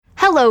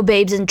Hello,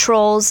 babes and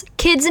trolls,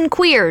 kids and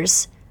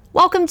queers.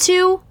 Welcome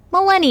to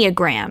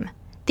Millenniagram,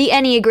 the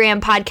Enneagram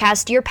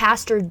podcast your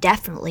pastor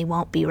definitely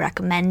won't be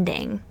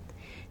recommending.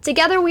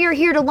 Together we are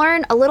here to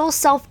learn a little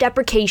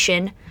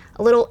self-deprecation,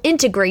 a little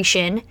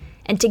integration,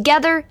 and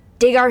together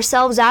dig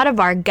ourselves out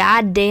of our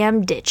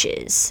goddamn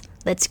ditches.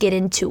 Let's get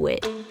into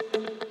it.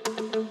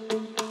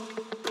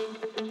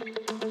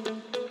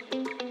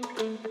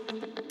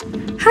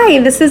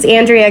 Hi, this is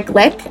Andrea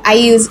Glick. I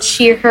use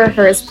she, her,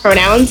 hers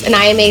pronouns, and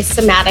I am a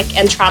somatic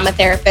and trauma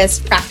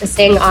therapist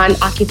practicing on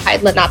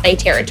occupied Lenape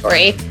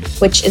territory,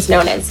 which is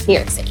known as New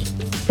York City.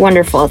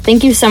 Wonderful.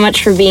 Thank you so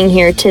much for being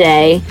here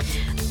today.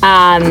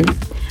 I'm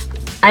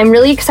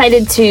really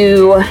excited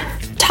to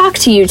talk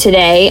to you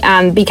today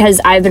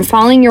because I've been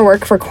following your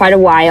work for quite a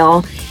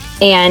while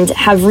and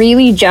have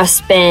really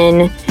just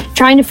been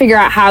trying to figure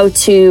out how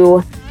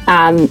to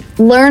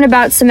learn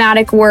about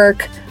somatic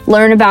work,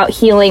 learn about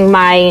healing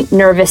my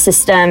nervous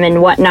system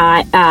and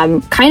whatnot,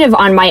 kind of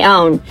on my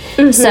own.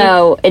 Mm-hmm.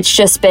 So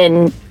it's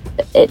been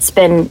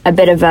a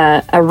bit of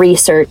a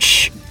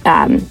research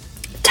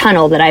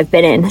tunnel that I've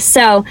been in.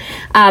 So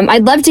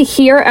I'd love to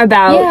hear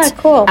about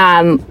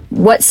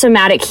what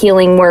somatic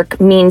healing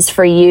work means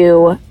for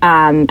you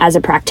as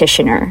a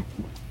practitioner.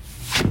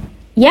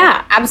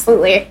 Yeah,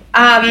 absolutely.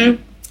 I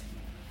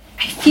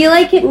feel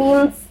like it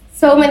means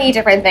so many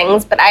different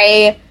things, but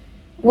I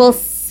will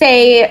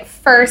say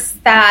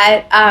first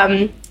that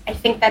I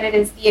think that it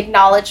is the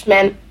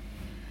acknowledgement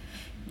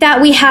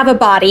that we have a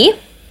body,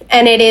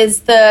 and it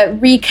is the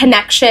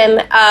reconnection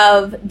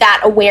of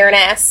that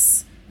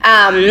awareness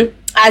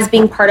as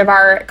being part of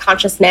our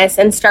consciousness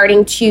and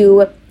starting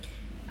to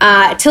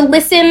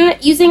listen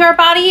using our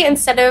body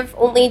instead of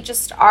only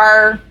just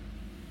our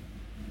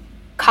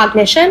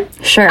cognition.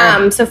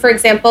 Sure. So for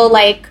example,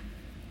 like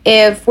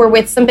if we're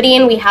with somebody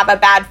and we have a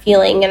bad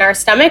feeling in our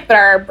stomach, but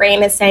our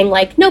brain is saying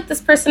like, nope,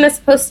 this person is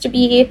supposed to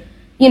be,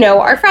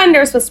 our friend,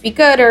 or supposed to be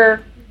good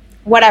or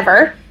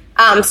whatever,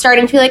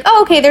 starting to be like,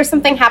 oh, okay, there's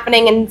something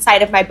happening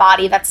inside of my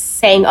body that's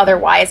saying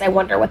otherwise. I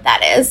wonder what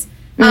that is.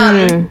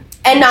 And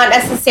not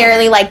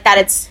necessarily like that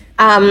it's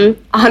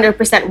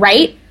 100%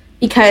 right,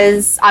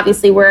 because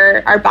obviously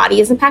our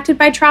body is impacted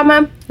by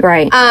trauma.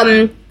 Right.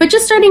 But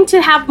just starting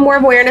to have more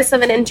awareness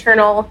of an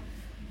internal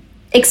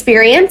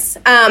experience.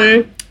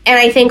 And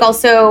I think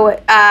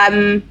also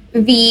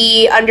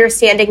the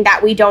understanding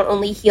that we don't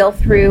only heal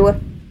through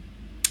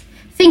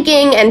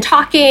thinking and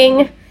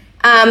talking,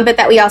 but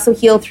that we also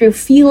heal through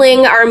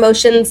feeling our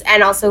emotions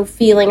and also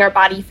feeling our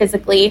body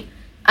physically,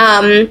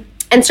 and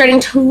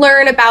starting to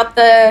learn about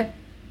the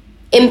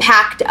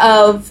impact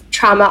of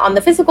trauma on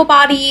the physical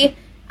body,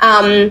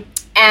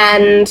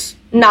 and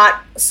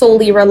not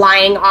solely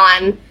relying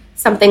on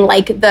something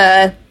like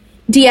the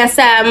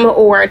DSM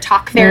or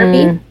talk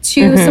therapy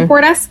to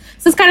support us.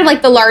 So it's kind of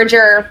like the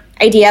larger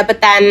idea,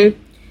 but then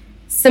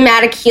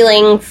somatic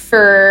healing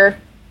for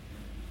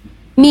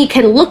me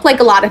can look like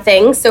a lot of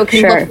things. So it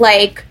can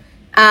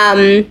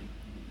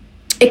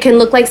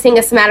look like seeing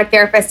a somatic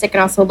therapist. It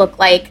can also look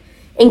like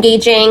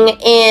engaging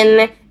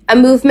in a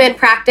movement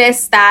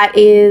practice that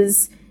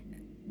is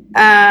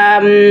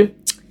positive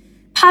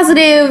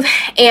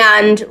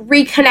and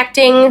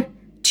reconnecting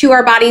to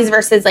our bodies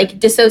versus like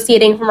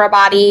dissociating from our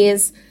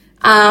bodies.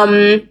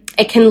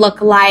 It can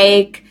look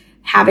like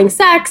having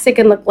sex. It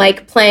can look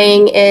like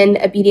playing in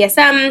a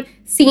BDSM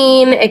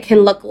scene. It can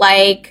look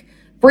like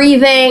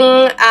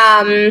breathing.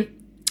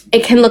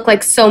 It can look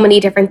like so many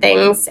different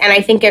things. And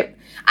I think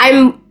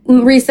I'm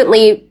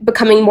recently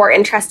becoming more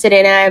interested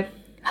in a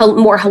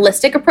more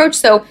holistic approach.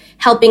 So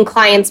helping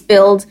clients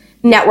build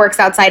networks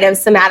outside of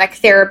somatic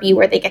therapy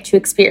where they get to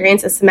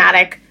experience a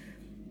somatic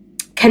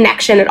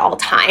connection at all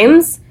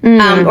times,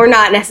 or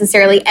not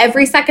necessarily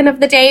every second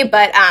of the day,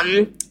 but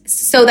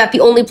so that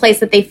the only place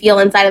that they feel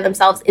inside of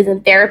themselves is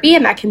in therapy,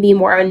 and that can be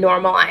more of a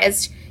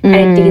normalized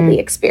kind of daily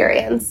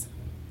experience.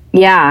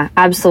 Yeah,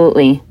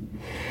 absolutely.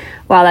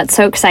 Wow, that's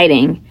so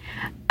exciting.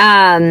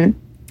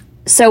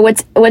 So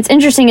what's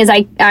interesting is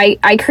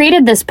I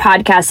created this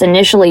podcast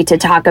initially to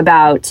talk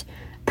about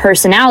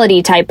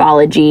personality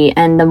typology,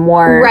 and the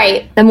more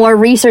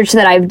research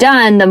that I've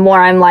done, the more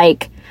I'm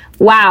like,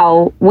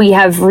 wow, we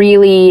have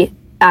really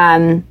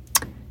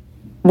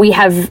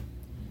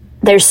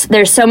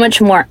there's so much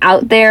more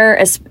out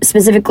there,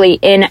 specifically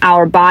in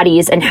our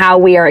bodies and how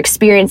we are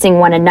experiencing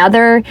one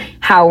another,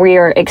 how we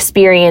are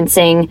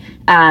experiencing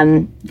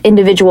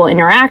individual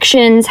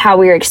interactions, how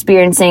we are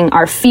experiencing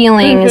our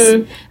feelings,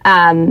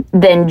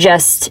 than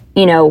just,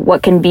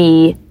 what can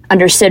be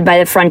understood by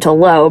the frontal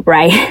lobe,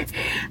 right?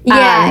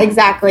 Yeah,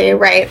 exactly,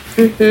 right.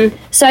 Mm-hmm.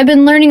 So I've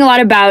been learning a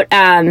lot about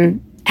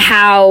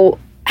how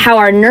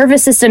our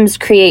nervous systems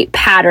create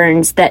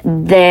patterns that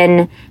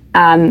then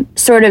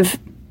sort of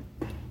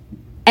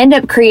end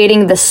up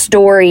creating the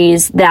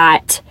stories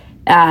that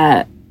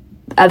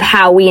of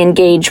how we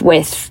engage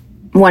with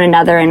one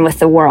another and with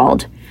the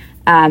world.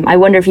 I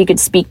wonder if you could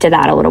speak to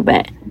that a little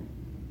bit.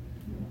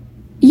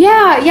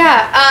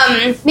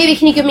 Yeah. Maybe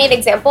can you give me an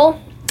example?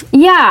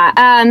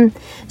 Yeah.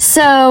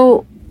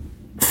 So,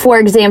 for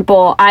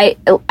example,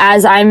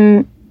 as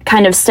I'm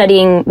kind of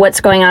studying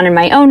what's going on in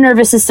my own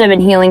nervous system and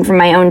healing from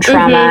my own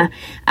trauma,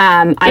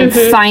 I'm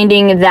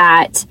finding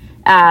that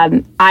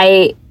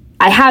I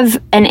have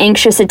an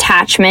anxious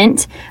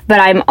attachment, but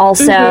I'm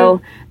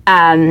also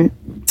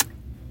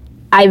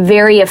I'm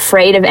very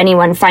afraid of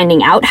anyone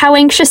finding out how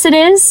anxious it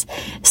is.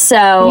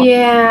 So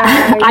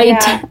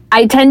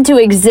I tend to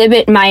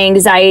exhibit my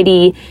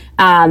anxiety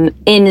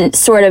in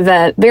sort of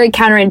a very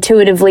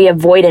counterintuitively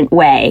avoidant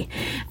way.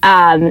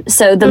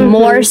 So the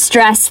more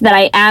stressed that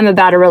I am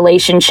about a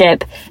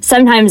relationship,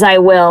 sometimes I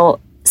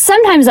will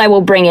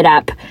bring it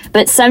up,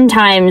 but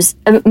sometimes,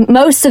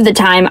 most of the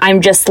time,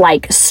 I'm just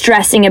like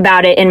stressing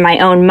about it in my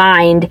own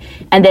mind.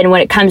 And then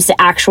when it comes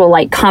to actual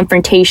like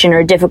confrontation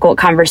or difficult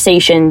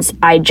conversations,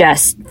 I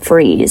just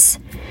freeze.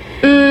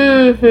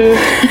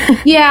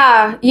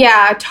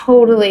 Yeah,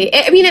 totally.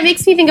 I mean, it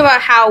makes me think about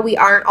how we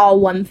aren't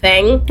all one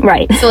thing.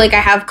 Right. So like I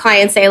have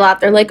clients say a lot,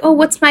 they're like, oh,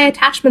 what's my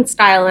attachment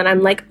style? And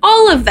I'm like,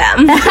 all of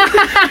them.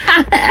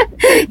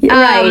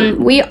 Right.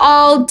 We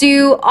all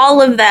do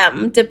all of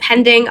them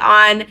depending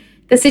on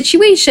the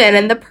situation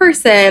and the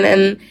person.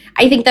 And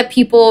I think that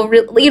people,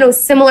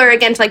 similar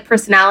again to like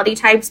personality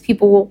types,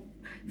 people will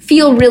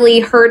feel really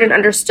heard and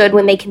understood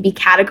when they can be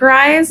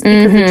categorized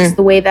because it's just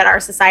the way that our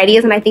society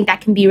is. And I think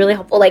that can be really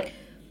helpful. Like,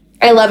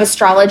 I love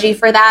astrology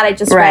for that. I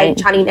just read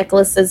Chani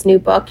Nicholas's new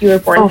book, You Were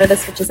Born for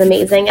This, which is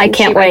amazing. And I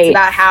can't she writes wait.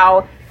 about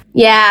how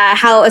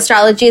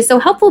astrology is so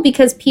helpful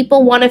because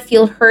people want to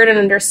feel heard and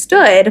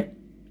understood.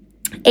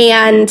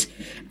 And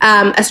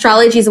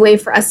astrology is a way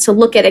for us to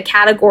look at a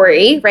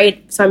category,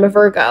 right? So I'm a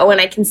Virgo, and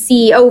I can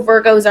see,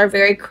 Virgos are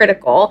very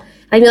critical.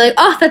 And I'd be like,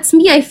 oh, that's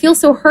me. I feel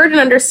so heard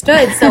and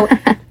understood. So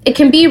it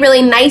can be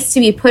really nice to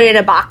be put in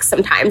a box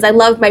sometimes. I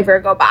love my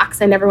Virgo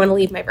box. I never want to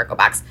leave my Virgo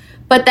box.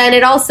 But then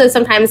it also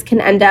sometimes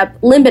can end up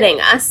limiting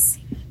us,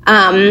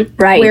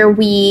 where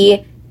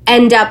we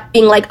end up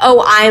being like,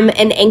 oh, I'm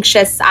an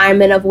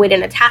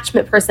avoidant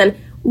attachment person,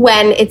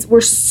 when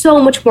we're so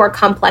much more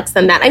complex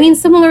than that. I mean,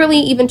 similarly,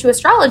 even to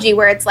astrology,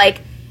 where it's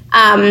like,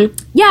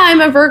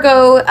 I'm a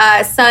Virgo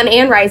sun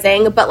and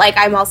rising, but like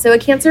I'm also a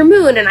Cancer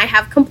moon, and I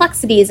have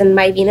complexities, and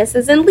my Venus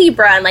is in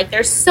Libra, and like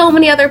there's so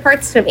many other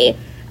parts to me.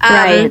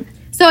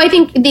 So I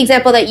think the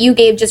example that you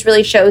gave just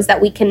really shows that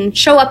we can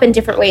show up in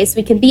different ways.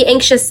 We can be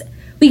anxious.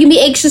 We can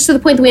be anxious to the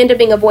point that we end up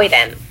being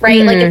avoidant,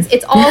 right? Like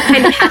it's all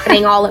kind of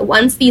happening all at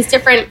once. These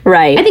different,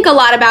 I think a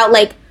lot about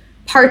like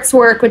parts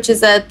work, which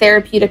is a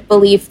therapeutic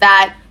belief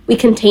that we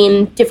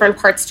contain different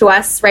parts to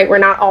us, right? We're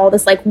not all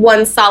this like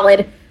one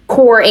solid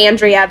core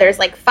Andrea. There's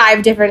like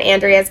 5 different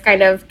Andreas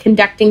kind of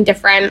conducting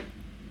different,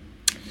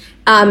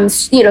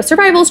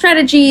 survival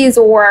strategies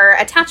or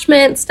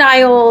attachment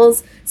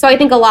styles. So I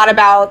think a lot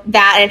about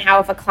that, and how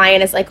if a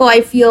client is like, oh,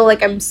 I feel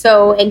like I'm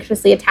so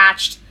anxiously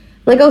attached,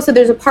 like, oh, so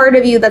there's a part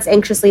of you that's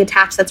anxiously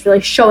attached that's really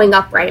showing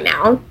up right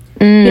now.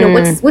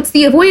 What's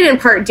the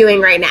avoidant part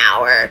doing right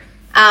now? Or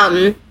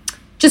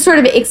just sort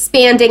of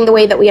expanding the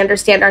way that we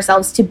understand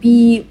ourselves to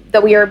be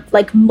that we are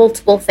like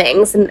multiple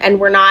things, and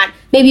we're not,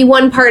 maybe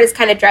one part is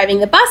kind of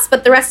driving the bus,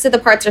 but the rest of the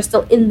parts are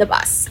still in the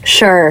bus.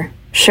 Sure.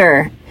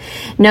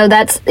 No,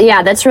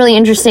 that's really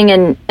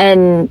interesting.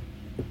 And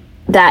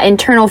that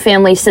internal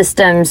family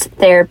systems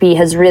therapy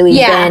has really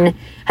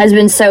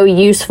been so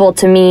useful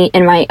to me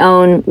in my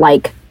own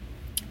like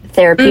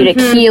therapeutic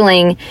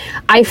healing.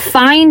 I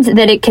find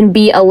that it can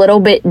be a little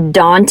bit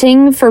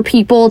daunting for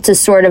people to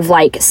sort of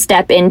like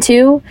step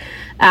into,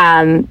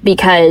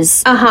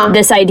 because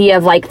this idea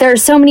of like, there are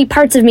so many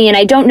parts of me and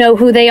I don't know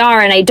who they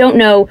are and I don't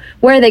know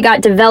where they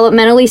got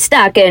developmentally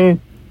stuck, and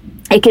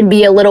it can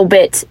be a little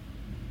bit,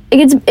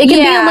 it can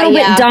be a little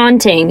bit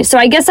daunting. So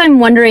I guess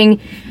I'm wondering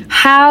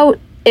how,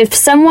 if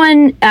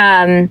someone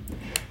has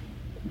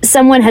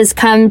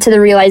come to the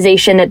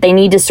realization that they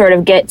need to sort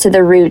of get to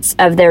the roots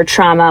of their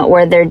trauma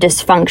or their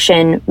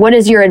dysfunction, what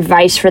is your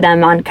advice for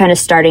them on kind of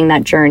starting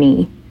that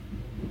journey?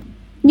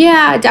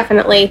 Yeah,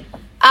 definitely.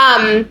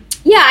 I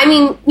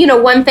mean,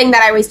 one thing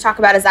that I always talk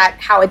about is that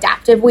how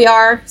adaptive we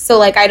are. So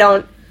like, I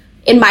don't,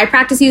 in my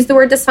practice, use the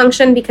word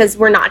dysfunction because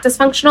we're not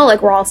dysfunctional.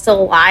 Like, we're all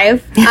still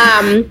alive.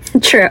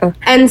 True.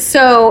 And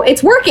so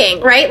it's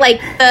working, right?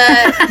 Like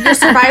your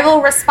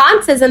survival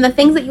responses and the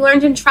things that you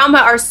learned in trauma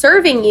are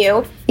serving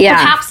you,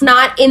 perhaps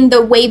not in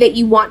the way that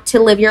you want to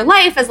live your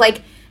life as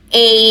like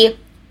a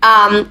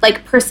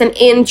person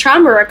in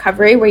trauma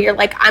recovery, where you're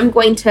like, I'm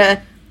going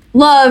to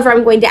love, or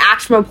I'm going to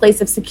act from a place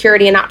of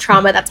security and not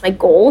trauma. That's my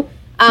goal.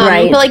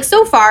 But like,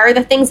 so far,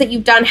 the things that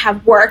you've done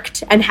have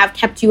worked and have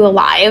kept you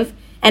alive,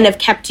 and have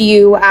kept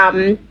you,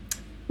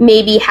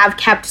 maybe have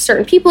kept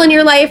certain people in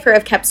your life, or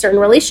have kept certain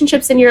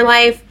relationships in your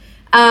life.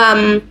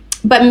 But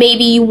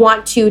maybe you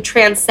want to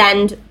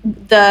transcend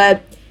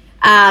the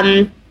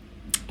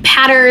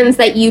patterns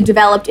that you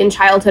developed in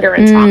childhood or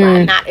in trauma.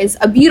 And that is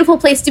a beautiful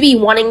place to be,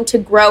 wanting to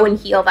grow and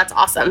heal. That's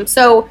awesome.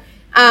 So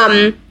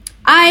I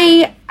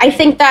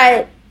think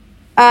that...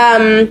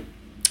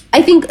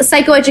 I think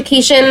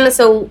psychoeducation,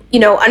 so,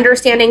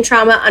 understanding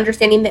trauma,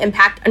 understanding the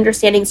impact,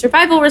 understanding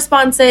survival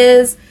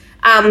responses,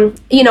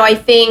 I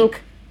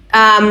think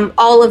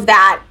all of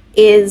that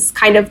is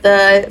kind of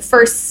the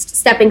first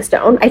stepping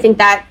stone. I think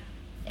that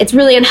it's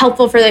really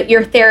unhelpful for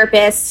your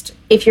therapist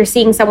if you're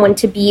seeing someone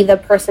to be the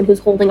person who's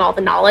holding all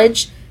the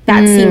knowledge.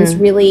 That seems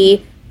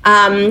really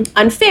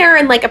unfair,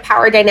 and like a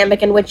power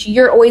dynamic in which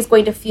you're always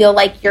going to feel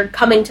like you're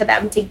coming to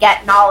them to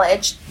get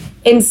knowledge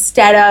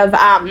instead of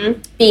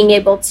being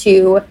able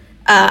to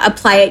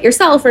apply it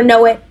yourself or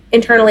know it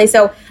internally.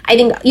 So I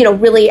think,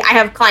 really I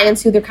have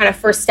clients who their kind of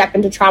first step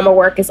into trauma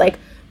work is like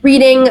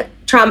reading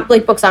trauma,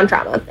 like books on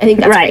trauma. I think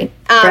that's right.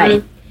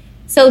 Right.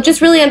 So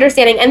just really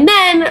understanding. And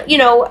then,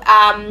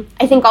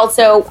 I think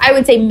also I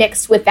would say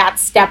mixed with that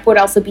step would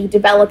also be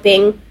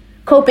developing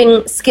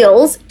coping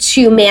skills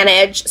to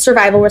manage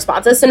survival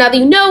responses. So now that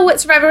you know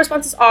what survival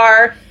responses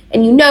are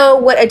and you know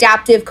what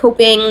adaptive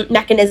coping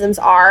mechanisms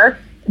are,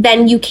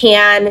 then you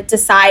can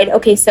decide,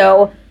 okay,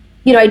 so,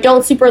 I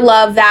don't super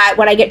love that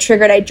when I get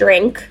triggered, I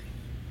drink.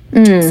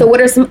 So what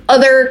are some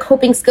other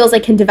coping skills I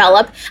can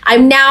develop?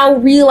 I'm now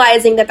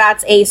realizing that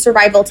that's a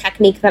survival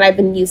technique that I've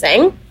been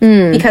using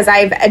because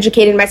I've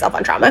educated myself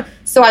on trauma.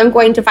 So I'm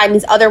going to find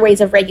these other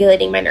ways of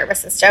regulating my nervous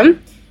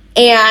system.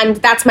 And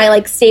that's my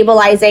like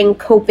stabilizing,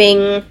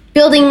 coping,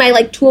 building my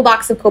like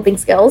toolbox of coping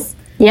skills.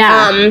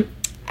 Yeah.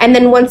 And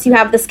then once you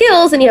have the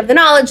skills and you have the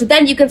knowledge,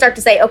 then you can start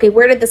to say, okay,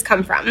 where did this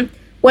come from?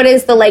 What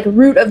is the like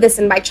root of this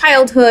in my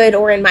childhood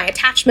or in my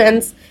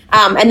attachments?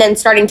 And then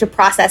starting to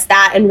process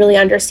that and really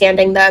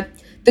understanding the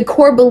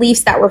core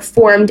beliefs that were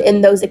formed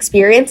in those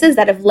experiences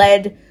that have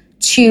led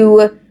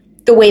to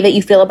the way that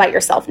you feel about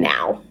yourself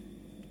now.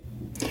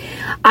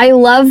 I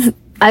love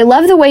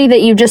the way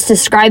that you just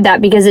described that,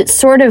 because it's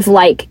sort of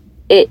like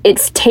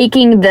it's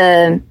taking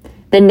the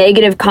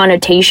negative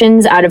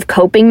connotations out of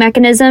coping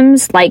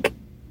mechanisms. Like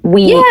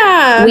we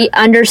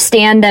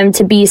understand them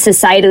to be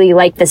societally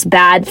like this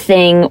bad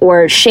thing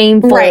or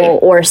shameful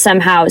or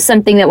somehow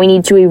something that we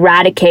need to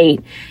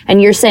eradicate.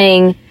 And you're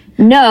saying,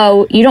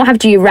 no, you don't have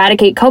to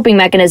eradicate coping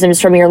mechanisms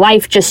from your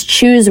life. Just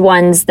choose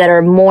ones that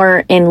are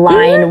more in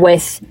line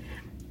with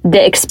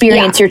the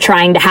experience you're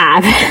trying to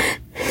have.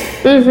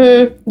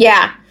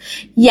 Yeah.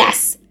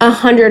 Yes,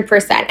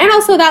 100%. And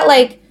also that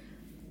like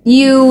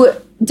you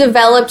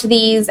developed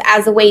these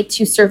as a way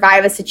to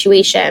survive a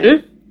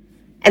situation.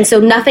 And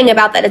so nothing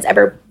about that is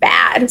ever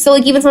bad. So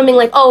like even something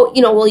like,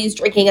 we'll use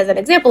drinking as an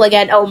example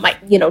again.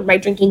 My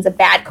drinking's a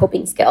bad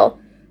coping skill.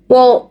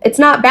 Well, it's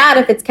not bad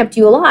if it's kept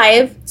you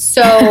alive.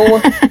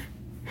 So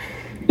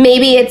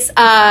maybe it's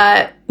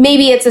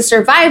a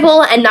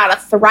survival and not a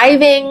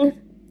thriving,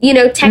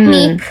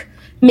 technique.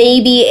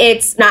 Maybe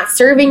it's not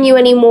serving you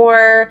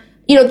anymore.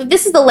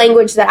 This is the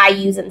language that I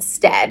use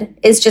instead,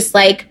 is just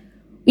like,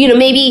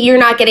 maybe you're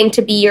not getting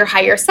to be your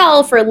higher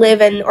self or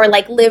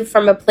live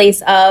from a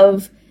place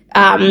of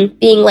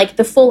being like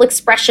the full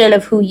expression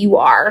of who you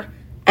are.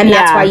 And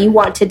that's why you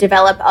want to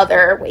develop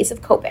other ways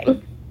of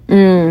coping.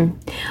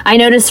 I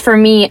noticed for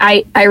me,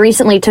 I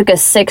recently took a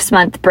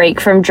 6-month break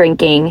from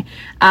drinking,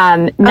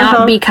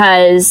 not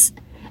because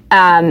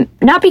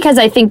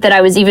I think that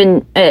I was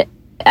even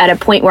at a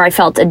point where I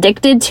felt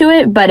addicted to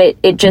it, but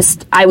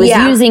I was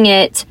using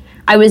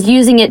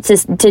it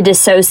to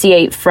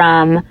dissociate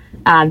from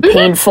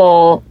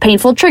painful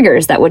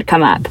triggers that would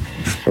come up.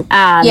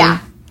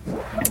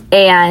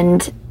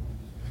 And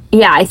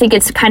I think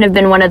it's kind of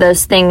been one of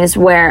those things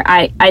where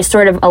I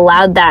sort of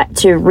allowed that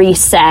to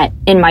reset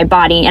in my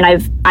body, and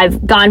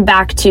I've gone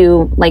back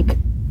to like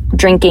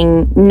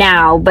drinking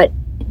now, but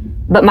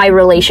my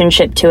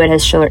relationship to it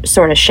has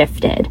sort of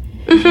shifted.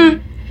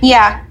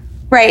 Yeah,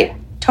 right.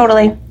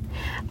 Totally.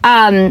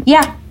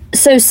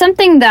 So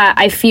something that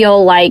I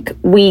feel like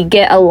we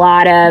get a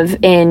lot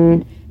of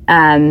in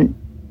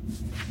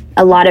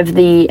a lot of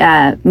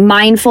the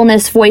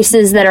mindfulness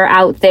voices that are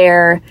out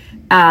there,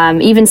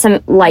 even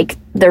some like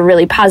the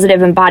really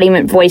positive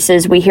embodiment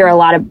voices, we hear a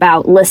lot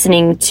about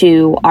listening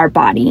to our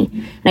body.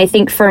 And I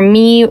think for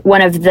me,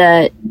 one of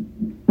the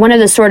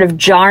sort of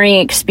jarring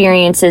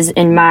experiences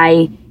in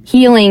my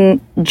healing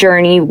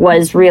journey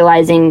was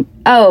realizing,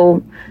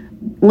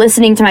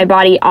 listening to my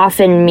body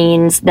often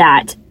means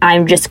that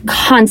I'm just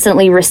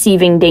constantly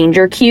receiving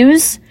danger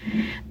cues.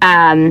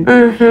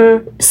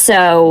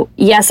 So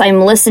yes,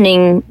 I'm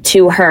listening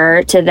to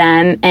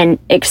them and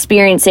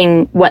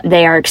experiencing what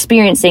they are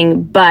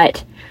experiencing,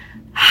 but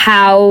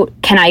how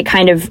can I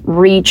kind of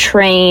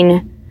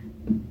retrain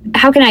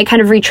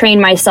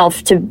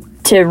myself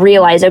to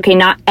realize, okay,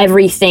 not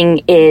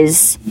everything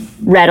is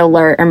red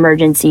alert,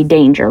 emergency,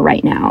 danger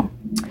right now.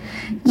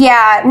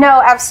 Yeah,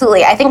 no,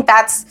 absolutely. I think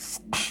that's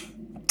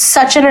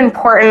such an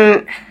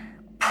important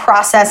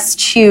process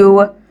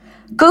to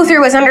go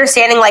through, is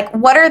understanding like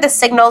what are the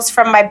signals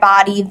from my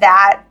body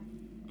that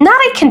not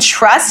I can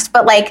trust,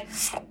 but like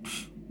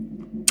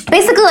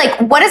basically like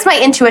what does my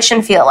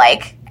intuition feel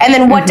like? And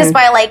then what does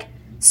my like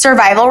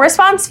survival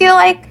response feel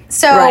like?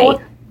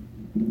 So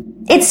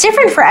it's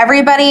different for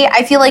everybody.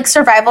 I feel like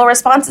survival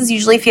responses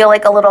usually feel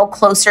like a little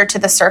closer to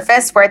the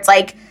surface, where it's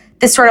like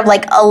this sort of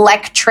like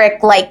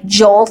electric like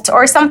jolt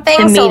or something.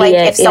 Immediate, so like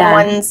if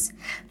someone's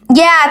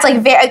it's like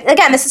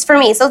again, this is for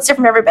me, so it's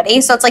different for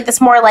everybody. So it's like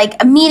this more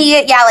like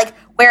immediate, like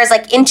whereas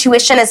like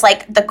intuition is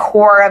like the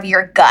core of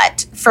your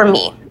gut for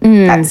me.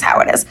 That's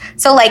how it is.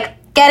 So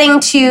like getting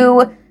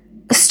to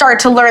start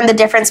to learn the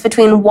difference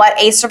between what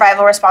a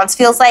survival response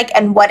feels like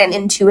and what an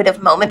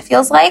intuitive moment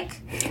feels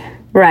like.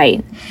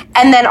 Right.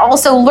 And then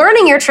also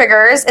learning your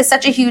triggers is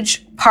such a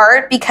huge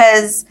part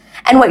because,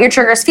 and what your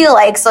triggers feel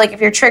like. So like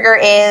if your trigger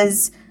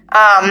is,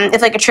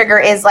 if like a trigger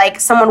is like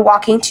someone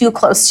walking too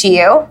close to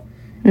you,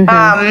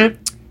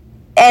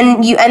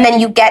 and then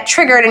you get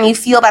triggered and you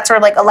feel that sort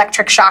of like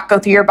electric shock go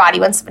through your body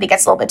when somebody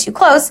gets a little bit too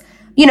close,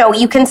 you know,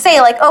 you can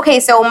say like,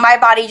 okay, so my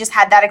body just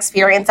had that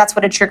experience. That's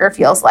what a trigger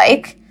feels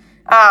like.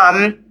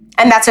 And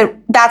that's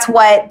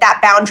what that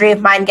boundary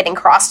of mine getting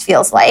crossed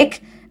feels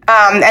like.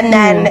 And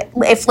then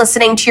if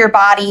listening to your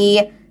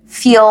body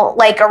feel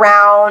like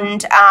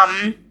around,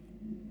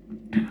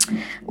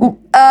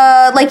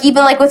 like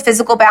even like with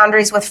physical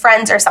boundaries with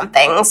friends or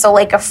something. So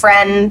like a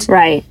friend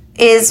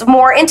is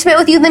more intimate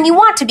with you than you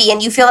want to be.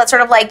 And you feel that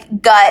sort of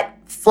like gut,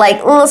 like,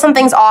 oh,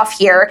 something's off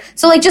here.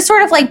 So like just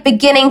sort of like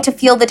beginning to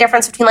feel the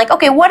difference between like,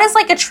 okay, what does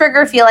like a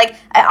trigger feel like?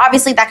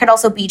 Obviously that could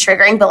also be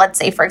triggering, but let's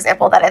say, for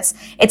example, that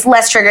it's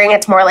less triggering.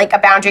 It's more like a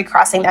boundary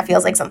crossing that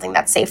feels like something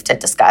that's safe to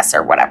discuss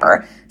or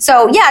whatever.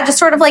 So yeah, just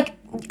sort of like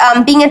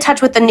being in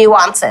touch with the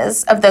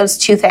nuances of those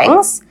two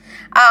things.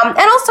 And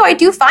also I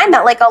do find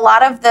that like a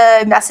lot of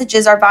the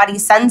messages our body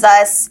sends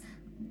us,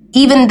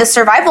 even the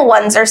survival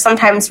ones, are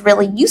sometimes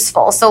really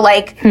useful. So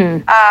like,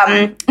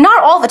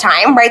 not all the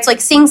time, right? So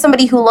like seeing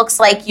somebody who looks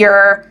like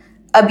your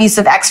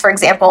abusive ex, for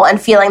example,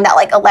 and feeling that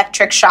like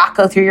electric shock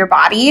go through your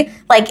body,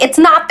 like it's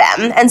not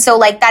them. And so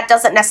like that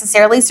doesn't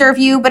necessarily serve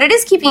you, but it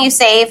is keeping you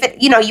safe.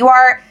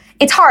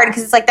 It's hard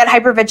because it's like that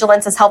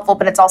hypervigilance is helpful,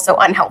 but it's also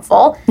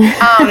unhelpful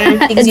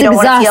because you don't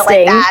want to feel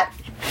like that.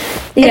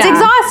 It's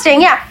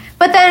exhausting, yeah.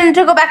 But then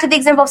to go back to the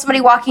example of somebody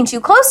walking too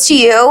close to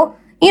you,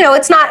 you know,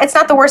 it's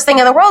not the worst thing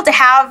in the world to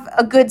have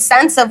a good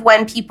sense of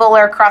when people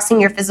are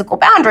crossing your physical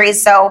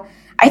boundaries. So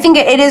I think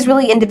it is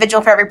really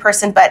individual for every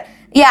person. But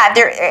yeah,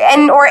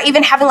 or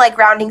even having like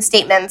grounding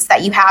statements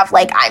that you have,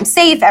 like, I'm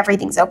safe,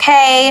 everything's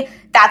okay.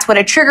 That's what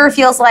a trigger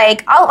feels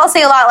like. I'll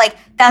say a lot like,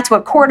 that's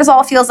what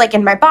cortisol feels like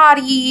in my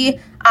body.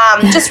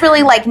 Just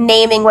really like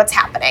naming what's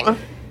happening.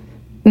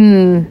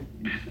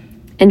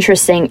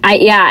 Interesting.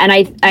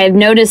 I've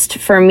noticed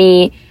for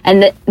me,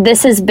 and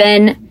this has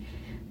been,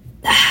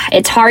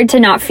 it's hard to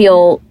not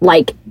feel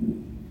like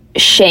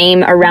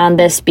shame around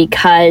this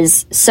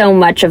because so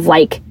much of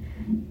like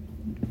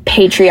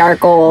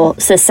patriarchal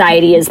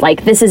society is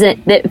like,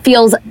 it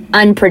feels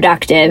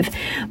unproductive,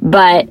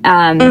 but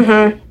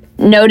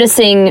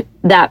noticing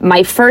that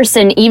my first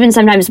and even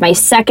sometimes my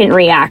second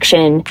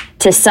reaction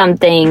to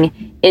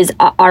something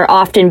are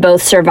often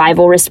both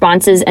survival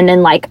responses, and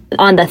then like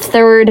on the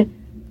third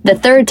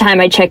time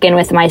I check in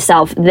with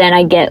myself, then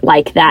I get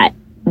like that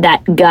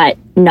gut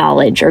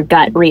knowledge or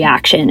gut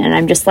reaction, and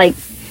I'm just like,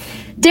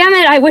 damn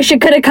it, I wish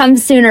it could have come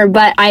sooner.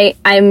 But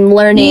I'm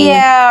learning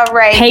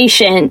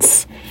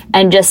patience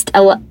and just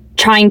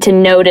trying to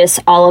notice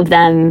all of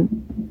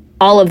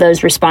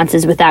those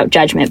responses without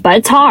judgment. But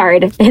it's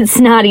hard. It's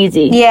not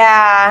easy.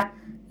 Yeah,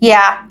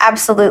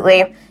 absolutely.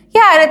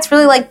 Yeah, and it's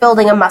really like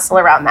building a muscle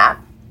around that.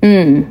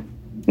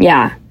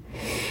 Yeah.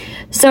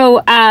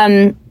 So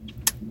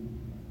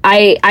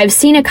I've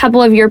seen a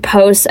couple of your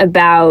posts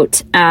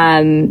about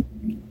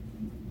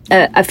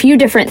a few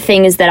different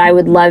things that I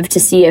would love to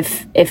see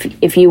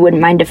if you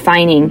wouldn't mind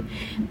defining,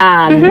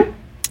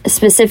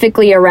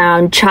 specifically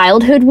around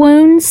childhood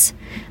wounds.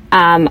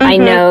 I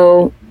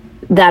know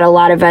that a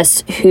lot of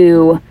us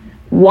who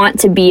want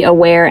to be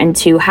aware and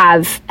to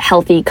have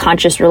healthy,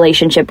 conscious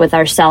relationship with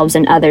ourselves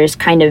and others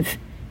kind of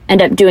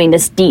end up doing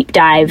this deep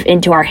dive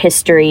into our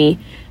history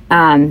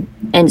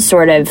and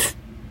sort of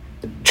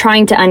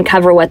trying to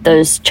uncover what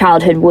those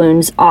childhood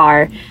wounds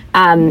are.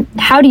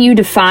 How do you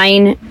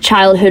define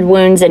childhood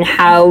wounds, and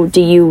how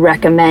do you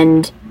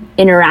recommend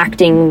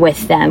interacting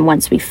with them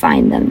once we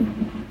find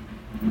them?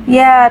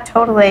 Yeah,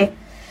 totally.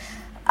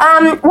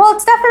 Well,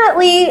 it's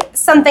definitely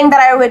something that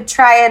I would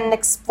try and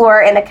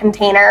explore in a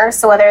container.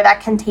 So whether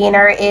that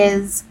container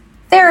is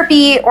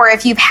therapy, or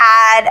if you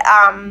had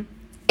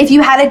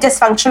a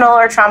dysfunctional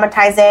or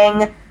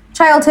traumatizing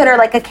childhood, or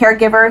like a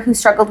caregiver who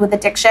struggled with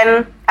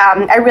addiction.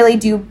 I really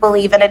do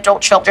believe in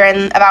adult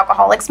children of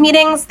alcoholics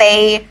meetings.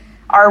 They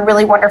are a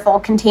really wonderful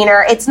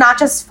container. It's not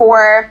just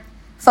for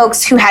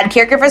folks who had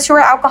caregivers who were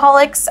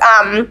alcoholics.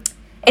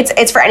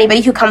 It's for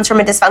anybody who comes from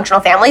a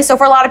dysfunctional family. So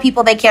for a lot of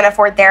people, they can't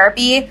afford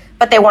therapy,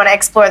 but they want to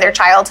explore their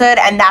childhood.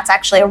 And that's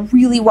actually a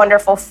really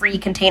wonderful free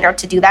container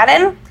to do that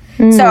in.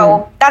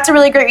 So that's a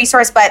really great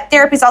resource, but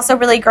therapy is also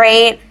really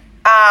great.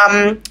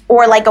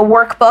 Or like a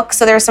workbook.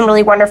 So there's some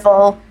really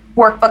wonderful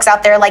workbooks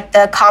out there, like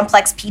the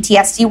Complex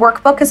PTSD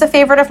workbook is a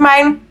favorite of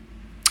mine.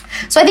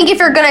 So I think if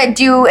you're going to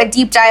do a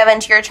deep dive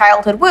into your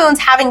childhood wounds,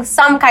 having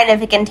some kind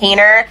of a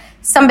container,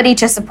 somebody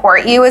to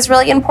support you is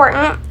really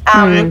important.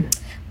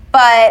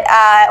 But,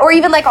 or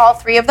even like all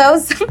three of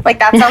those, like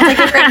that sounds like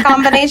a great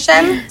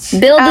combination.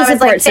 Build a support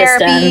like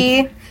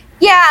therapy, system.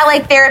 Yeah,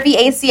 like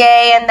therapy,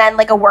 ACA, and then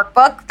like a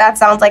workbook. That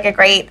sounds like a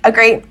great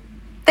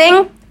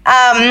thing.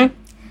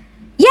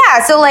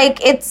 Yeah, so like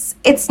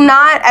it's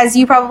not, as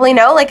you probably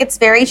know, like it's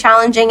very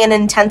challenging and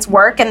intense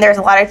work, and there's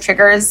a lot of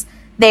triggers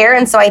there,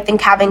 and so I think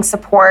having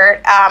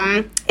support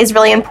is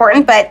really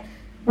important. But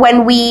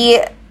when we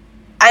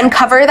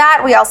uncover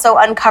that, we also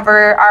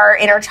uncover our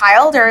inner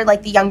child, or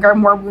like the younger,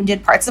 more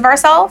wounded parts of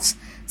ourselves.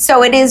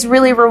 So it is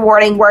really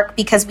rewarding work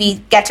because we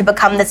get to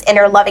become this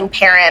inner loving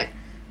parent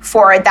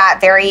for that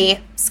very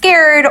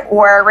scared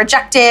or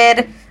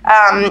rejected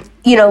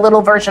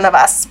little version of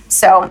us.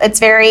 So it's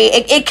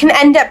it can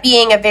end up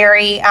being a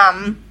very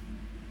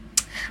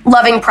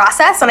loving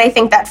process. And I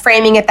think that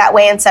framing it that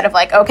way, instead of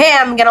like, okay,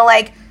 I'm going to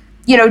like,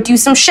 do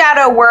some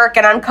shadow work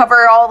and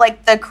uncover all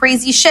like the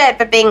crazy shit,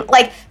 but being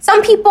like,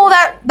 some people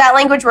that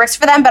language works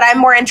for them, but I'm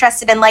more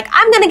interested in like,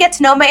 I'm going to get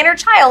to know my inner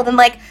child, and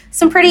like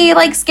some pretty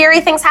like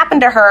scary things happen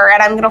to her,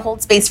 and I'm going to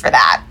hold space for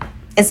that.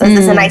 Is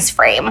a nice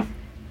frame.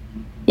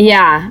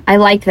 Yeah, I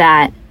like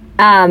that.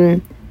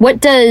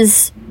 What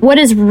does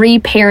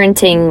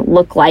reparenting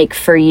look like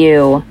for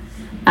you?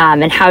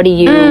 And how do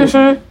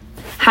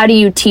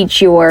you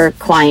teach your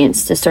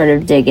clients to sort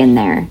of dig in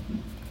there?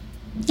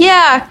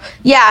 Yeah,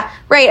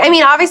 right. I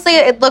mean, obviously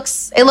it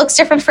looks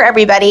different for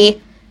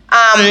everybody.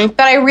 But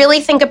I really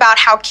think about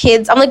how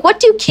kids, I'm like, what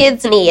do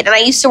kids need? And I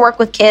used to work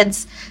with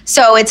kids,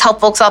 so it's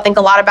helpful because I'll think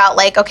a lot about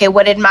like, okay,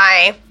 what did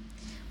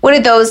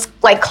those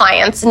like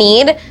clients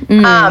need?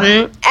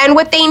 And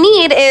what they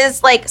need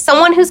is like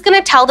someone who's going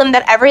to tell them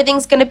that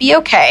everything's going to be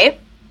okay.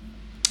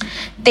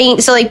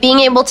 So like being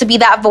able to be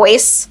that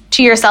voice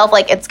to yourself,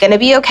 like it's going to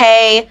be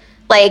okay.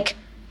 Like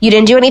you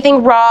didn't do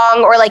anything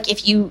wrong, or like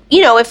if you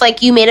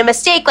made a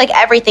mistake, like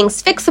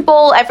everything's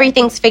fixable,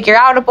 everything's figure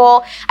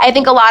outable. I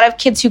think a lot of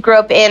kids who grew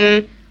up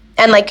in,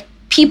 and like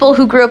people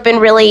who grew up in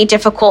really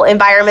difficult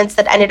environments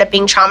that ended up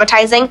being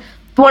traumatizing,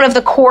 one of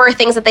the core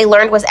things that they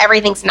learned was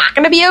everything's not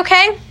going to be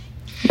okay.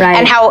 Right.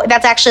 And how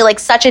that's actually like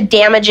such a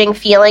damaging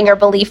feeling or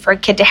belief for a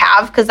kid to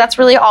have, because that's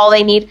really all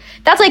they need.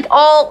 That's like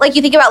all, like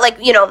you think about like,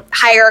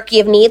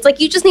 hierarchy of needs, like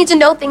you just need to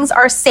know things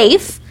are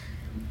safe.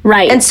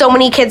 Right. And so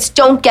many kids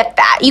don't get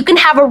that. You can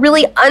have a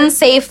really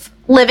unsafe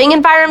living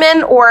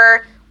environment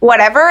or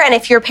whatever, and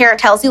if your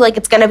parent tells you like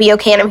it's going to be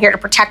okay and I'm here to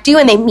protect you,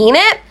 and they mean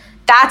it,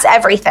 that's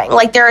everything.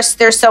 Like there's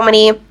so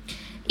many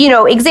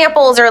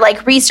examples or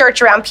like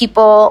research around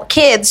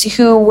kids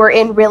who were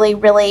in really,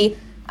 really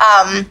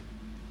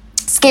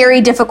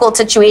scary, difficult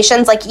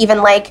situations, like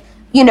even like,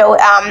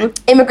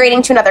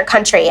 immigrating to another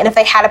country. And if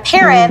they had a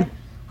parent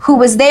who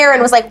was there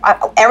and was like,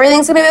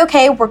 everything's going to be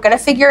okay, we're going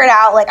to figure it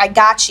out, like I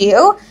got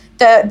you,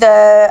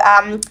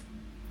 the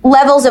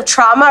levels of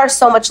trauma are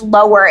so much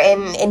lower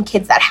in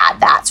kids that had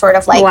that sort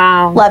of like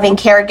loving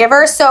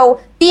caregiver.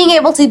 So being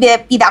able to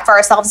be that for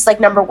ourselves is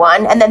like number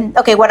one. And then,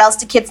 okay, what else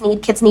do kids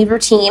need? Kids need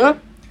routine.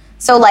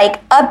 So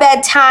like a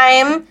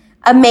bedtime,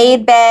 a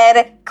made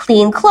bed,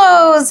 clean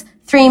clothes,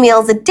 3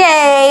 meals a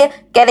day,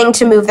 getting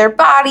to move their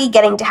body,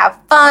 getting to have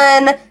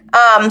fun.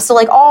 So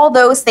like all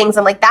those things,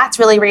 and like that's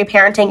really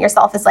reparenting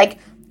yourself, is like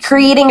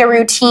creating a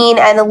routine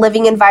and a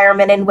living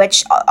environment in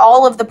which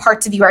all of the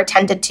parts of you are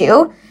tended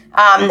to.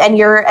 And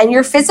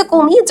your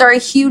physical needs are a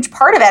huge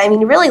part of it. I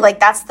mean, really,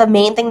 like that's the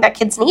main thing that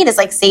kids need, is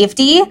like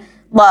safety,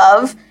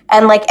 love,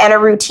 and a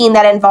routine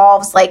that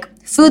involves like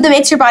food that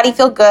makes your body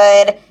feel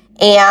good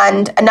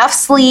and enough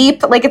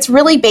sleep. Like it's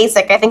really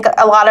basic. I think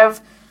a lot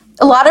of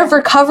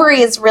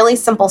recovery is really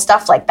simple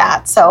stuff like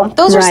that. So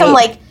those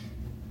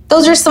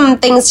are some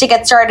things to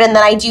get started. And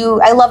then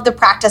I love the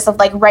practice of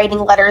like writing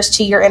letters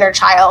to your inner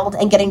child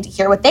and getting to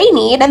hear what they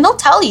need, and they'll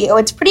tell you.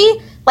 It's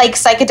pretty like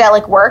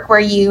psychedelic work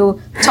where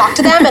you talk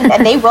to them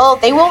and they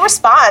will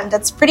respond.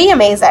 It's pretty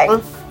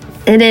amazing.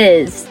 It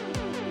is.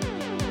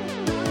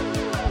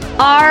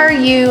 Are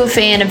you a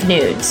fan of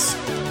nudes?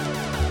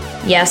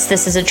 Yes,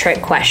 this is a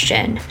trick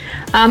question.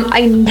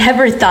 I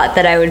never thought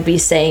that I would be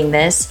saying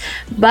this,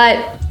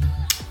 but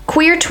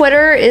queer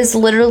Twitter is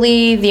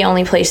literally the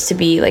only place to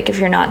be. Like, if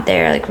you're not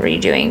there, like, what are you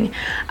doing?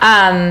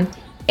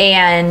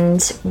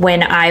 And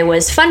when I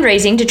was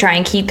fundraising to try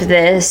and keep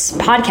this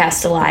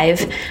podcast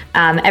alive,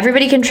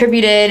 everybody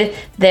contributed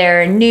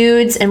their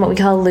nudes and what we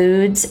call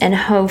lewds and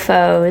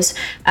hofos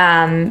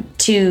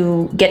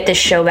to get this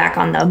show back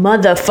on the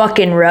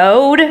motherfucking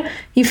road.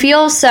 You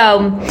feel?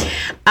 So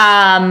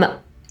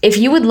if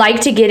you would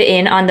like to get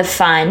in on the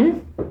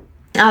fun,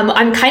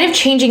 I'm kind of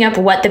changing up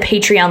what the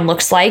Patreon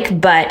looks like,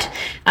 but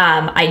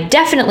I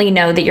definitely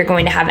know that you're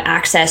going to have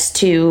access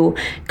to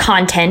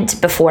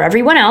content before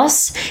everyone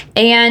else.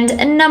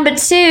 And number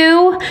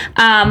two,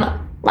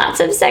 lots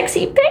of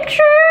sexy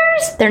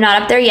pictures. They're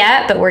not up there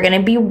yet, but we're going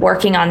to be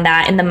working on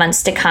that in the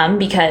months to come,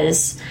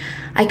 because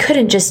I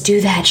couldn't just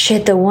do that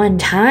shit the one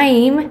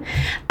time.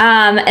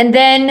 And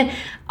then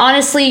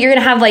honestly, you're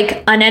going to have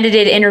like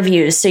unedited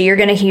interviews. So you're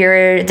going to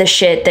hear the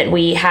shit that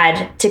we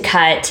had to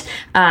cut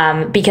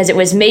because it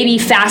was maybe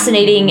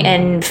fascinating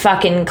and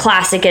fucking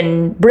classic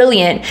and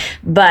brilliant.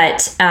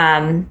 But,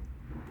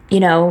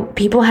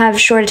 people have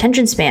short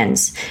attention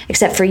spans,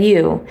 except for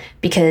you,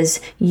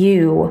 because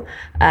you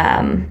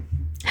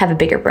have a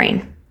bigger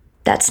brain.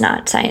 That's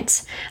not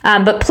science.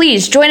 But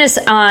please join us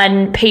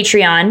on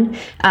Patreon.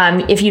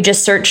 If you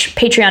just search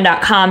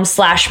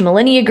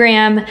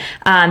patreon.com/millenniagram,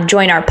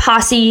 join our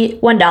posse,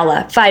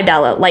 $1,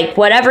 $5, like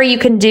whatever you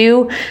can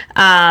do.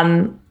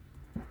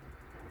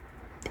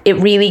 It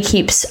really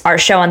keeps our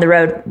show on the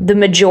road. The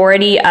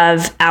majority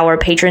of our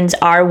patrons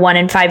are $1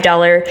 and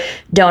 $5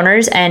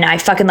 donors. And I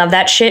fucking love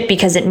that shit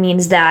because it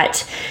means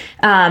that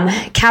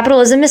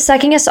capitalism is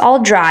sucking us all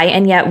dry.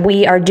 And yet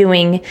we are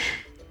doing,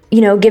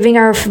 giving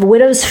our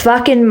widow's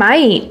fucking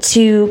might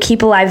to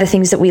keep alive the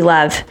things that we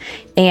love.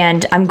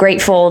 And I'm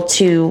grateful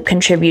to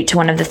contribute to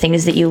one of the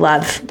things that you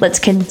love. Let's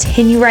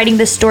continue writing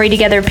this story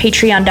together.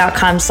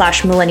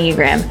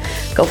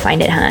 Patreon.com/millenniagram. Go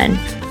find it, hun.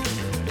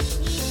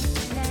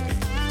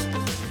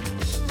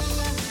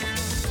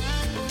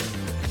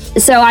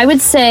 So I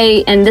would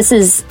say, and this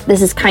is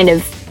kind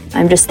of,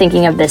 I'm just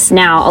thinking of this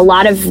now, a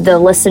lot of the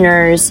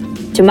listeners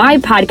to my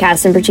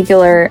podcast in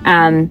particular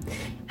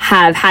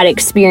have had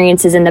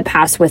experiences in the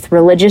past with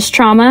religious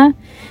trauma.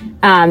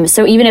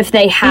 So even if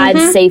they had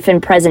safe and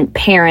present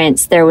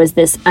parents, there was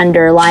this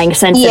underlying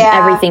sense of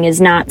everything is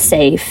not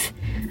safe.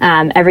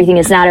 Everything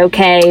is not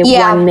okay.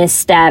 Yeah. One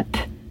misstep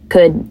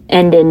could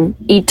end in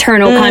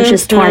eternal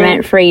conscious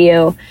torment for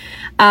you.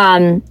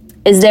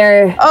 Is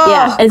there?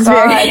 It's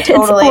God, totally.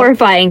 It's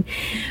horrifying.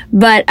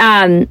 But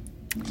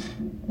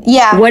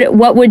Yeah.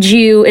 what would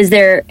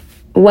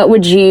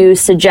you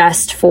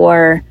suggest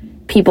for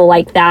people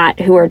like that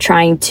who are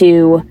trying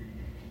to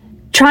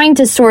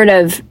sort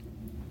of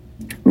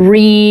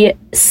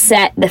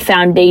reset the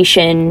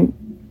foundation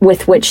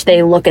with which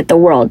they look at the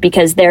world,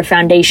 because their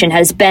foundation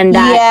has been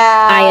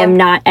that I am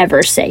not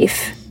ever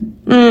safe.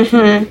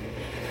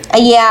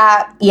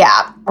 Yeah,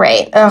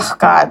 right. Oh,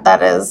 God,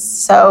 that is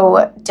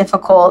so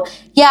difficult.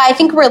 Yeah, I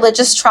think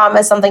religious trauma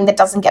is something that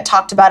doesn't get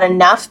talked about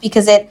enough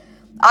because it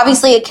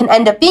can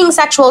end up being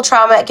sexual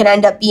trauma. It can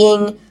end up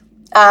being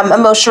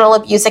emotional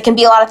abuse. It can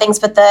be a lot of things,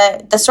 but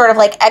the sort of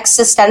like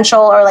existential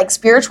or like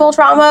spiritual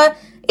trauma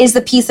is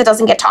the piece that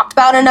doesn't get talked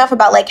about enough,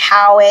 about like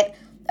how it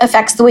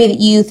affects the way that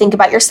you think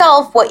about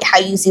yourself, how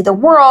you see the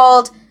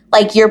world,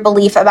 like your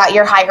belief about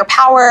your higher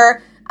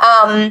power.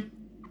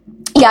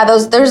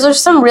 Those are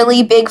some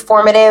really big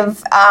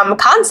formative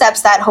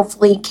concepts that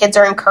hopefully kids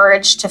are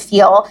encouraged to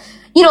feel,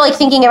 like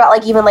thinking about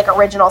like even like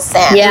original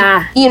sin.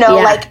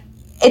 Like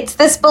it's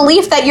this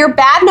belief that you're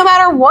bad no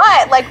matter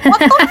what. Like, what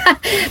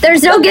the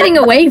There's no getting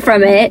away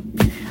from it.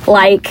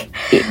 Like,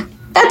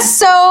 that's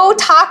so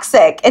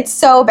toxic. It's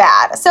so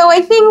bad. So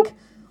I think,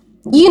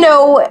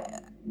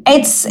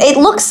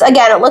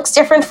 it looks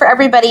different for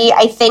everybody.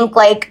 I think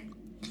like,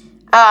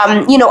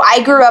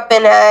 I grew up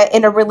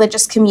in a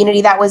religious community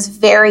that was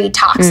very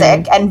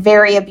toxic and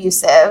very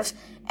abusive.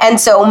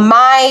 And so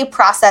my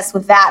process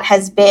with that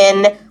has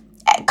been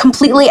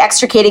completely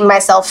extricating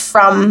myself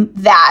from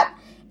that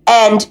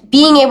and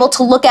being able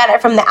to look at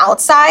it from the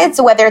outside.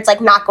 So whether it's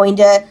like not going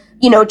to,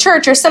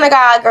 church or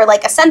synagogue or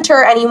like a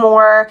center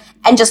anymore,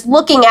 and just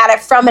looking at it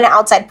from an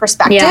outside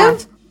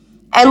perspective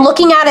and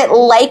looking at it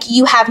like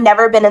you have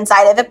never been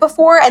inside of it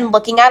before, and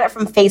looking at it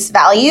from face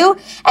value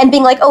and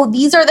being like, oh,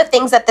 these are the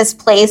things that this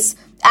place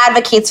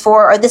advocates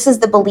for, or this is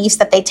the beliefs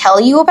that they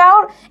tell you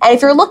about. And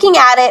if you're looking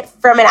at it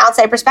from an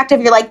outside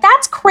perspective, you're like,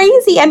 that's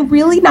crazy and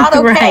really not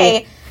okay.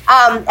 Right.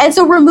 And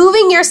so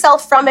removing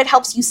yourself from it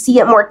helps you see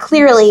it more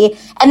clearly.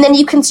 And then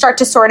you can start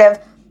to sort of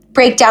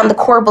break down the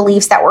core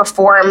beliefs that were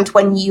formed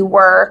when you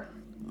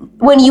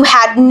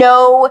had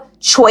no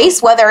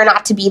choice whether or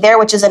not to be there,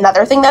 which is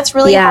another thing that's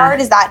really hard,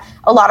 is that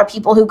a lot of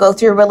people who go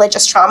through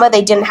religious trauma,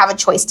 they didn't have a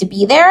choice to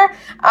be there.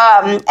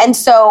 And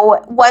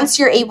so once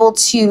you're able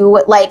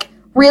to like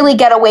really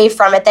get away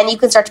from it, then you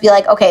can start to be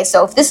like, okay,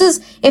 so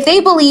if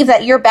they believe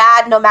that you're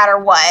bad no matter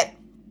what,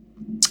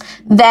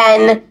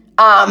 then,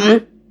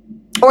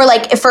 or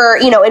like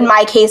in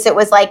my case, it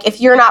was like,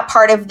 if you're not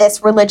part of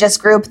this religious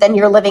group, then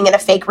you're living in a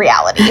fake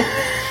reality.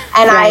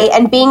 And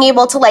and being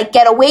able to like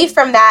get away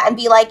from that and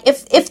be like,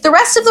 if the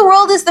rest of the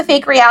world is the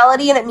fake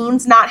reality and it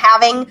means not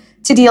having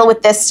to deal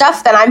with this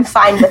stuff, then I'm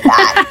fine with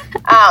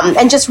that.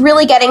 And just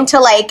really getting to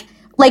like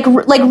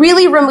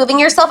really removing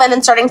yourself and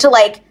then starting to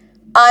like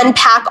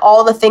unpack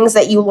all the things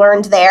that you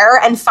learned there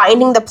and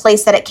finding the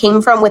place that it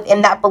came from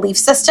within that belief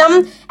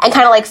system and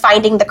kind of like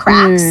finding the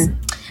cracks.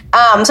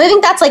 So I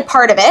think that's like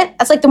part of it.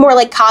 That's like the more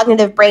like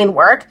cognitive brain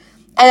work.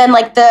 And then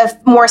like the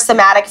more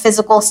somatic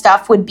physical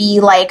stuff would be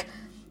like,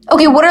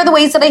 okay, what are the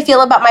ways that I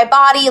feel about my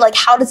body? Like,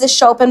 how does this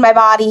show up in my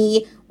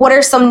body? What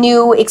are some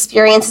new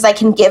experiences I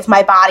can give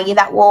my body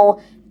that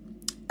will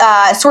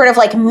sort of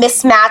like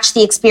mismatch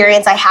the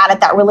experience I had at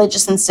that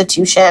religious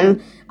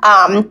institution?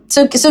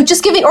 So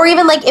just giving, or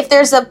even like if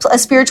there's a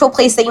spiritual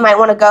place that you might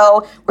want to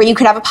go where you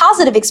could have a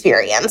positive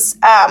experience,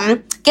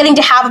 getting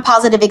to have a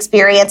positive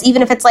experience,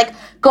 even if it's like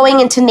going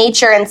into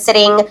nature and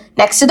sitting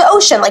next to the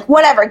ocean, like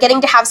whatever,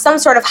 getting to have some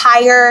sort of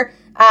higher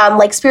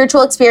like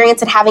spiritual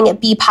experience and having it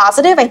be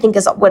positive, I think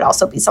would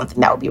also be something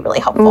that would be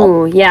really helpful.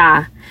 Ooh,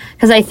 yeah.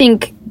 Because I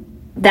think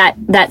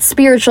that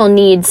spiritual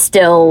need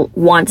still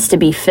wants to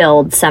be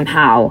filled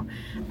somehow.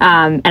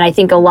 And I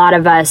think a lot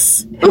of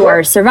us who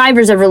are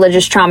survivors of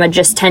religious trauma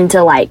just tend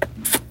to like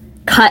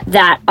cut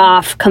that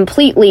off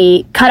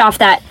completely, cut off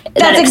that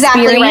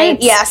exactly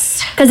right.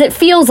 Yes. Because it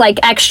feels like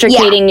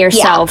extricating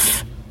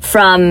yourself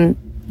from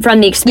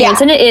the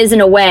experience. And it is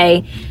in a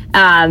way.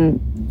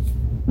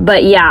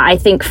 But yeah, I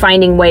think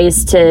finding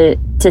ways to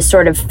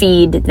sort of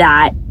feed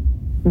that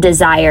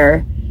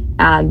desire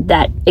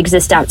that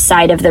exists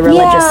outside of the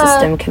religious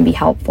system can be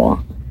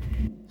helpful.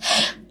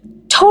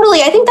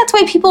 Totally. I think that's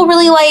why people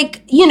really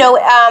like,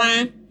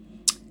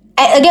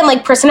 again,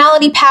 like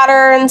personality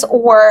patterns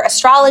or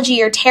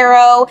astrology or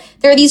tarot.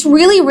 There are these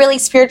really, really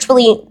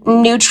spiritually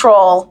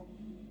neutral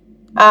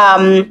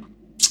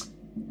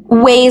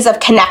ways of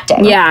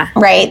connecting. Yeah.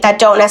 Right?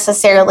 That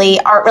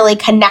aren't really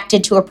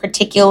connected to a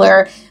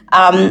particular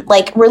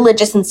like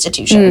religious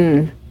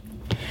institution.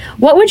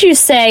 What would you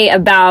say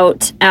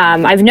about,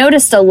 I've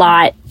noticed a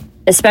lot,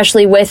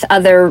 especially with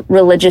other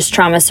religious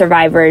trauma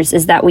survivors,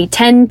 is that we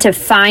tend to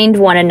find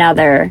one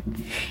another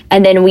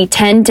and then we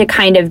tend to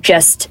kind of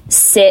just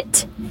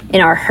sit in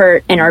our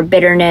hurt and our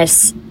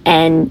bitterness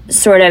and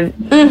sort of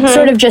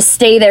just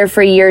stay there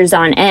for years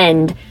on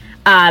end.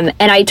 And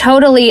I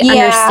totally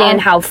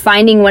understand how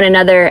finding one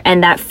another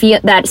and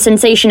that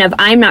sensation of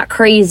I'm not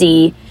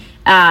crazy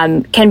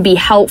can be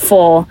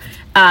helpful.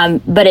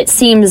 But it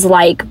seems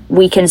like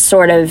we can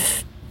sort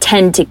of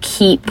tend to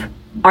keep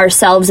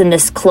ourselves in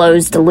this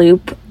closed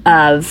loop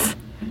of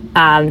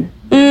pain,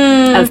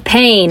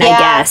 I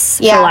guess,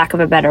 for lack of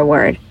a better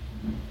word.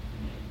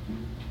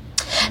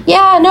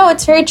 Yeah, no,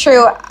 it's very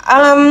true.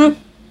 I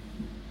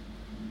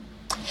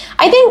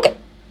think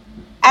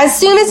as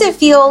soon as it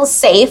feels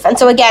safe, and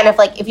so again,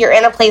 if you're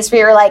in a place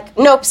where you're like,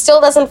 nope,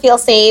 still doesn't feel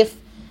safe.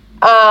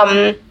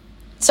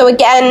 So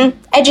again,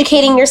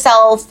 educating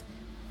yourself,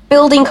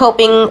 building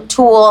coping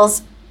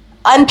tools,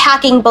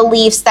 unpacking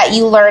beliefs that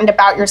you learned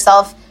about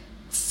yourself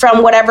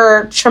from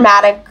whatever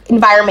traumatic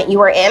environment you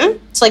were in.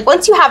 So like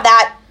once you have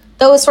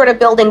those sort of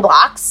building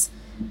blocks,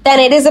 then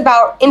it is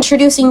about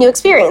introducing new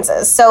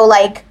experiences. So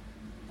like,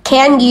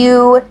 can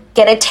you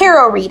get a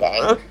tarot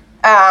reading?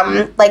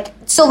 That's like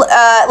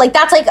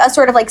a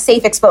sort of like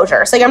safe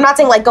exposure. So I'm not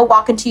saying like go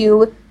walk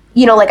into,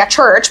 like a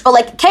church, but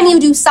like, can you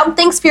do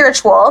something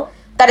spiritual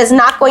that is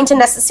not going to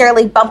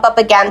necessarily bump up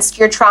against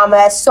your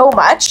trauma so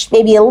much,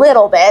 maybe a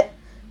little bit,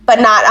 but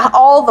not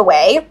all the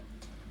way,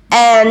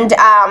 and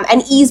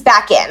ease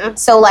back in.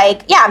 So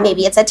like, yeah,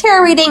 maybe it's a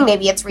tarot reading,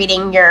 maybe it's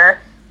reading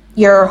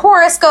your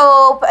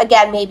horoscope.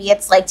 Again, maybe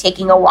it's like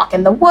taking a walk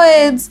in the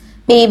woods.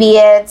 Maybe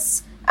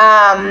it's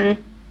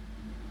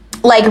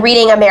like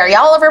reading a Mary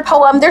Oliver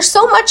poem. There's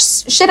so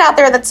much shit out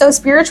there that's so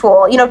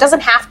spiritual. It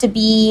doesn't have to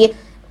be,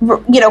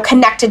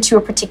 connected to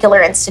a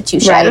particular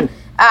institution. Right.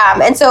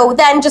 And so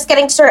then just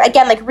getting to sort of,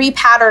 again, like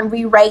repattern,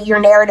 rewrite your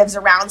narratives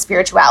around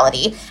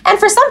spirituality. And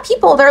for some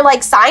people, they're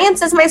like,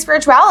 science is my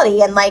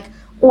spirituality. And like,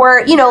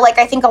 or, like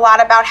I think a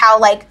lot about how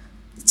like,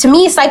 to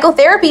me,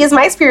 psychotherapy is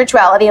my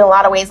spirituality in a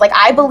lot of ways. Like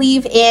I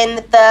believe in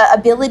the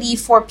ability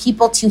for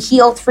people to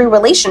heal through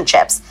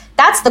relationships.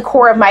 That's the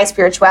core of my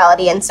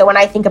spirituality. And so when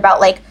I think about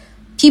like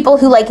people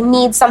who like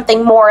need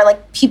something more,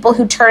 like people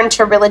who turn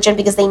to religion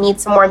because they need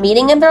some more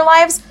meaning in their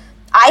lives,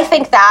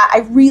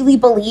 I really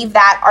believe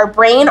that our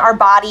brain, our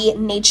body,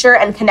 nature,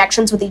 and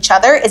connections with each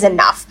other is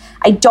enough.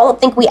 I don't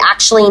think we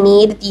actually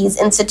need these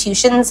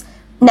institutions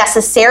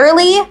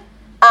necessarily.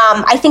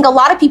 I think a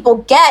lot of people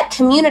get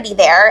community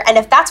there, and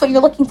if that's what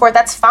you're looking for,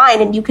 that's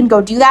fine, and you can go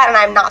do that, and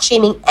I'm not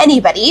shaming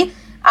anybody.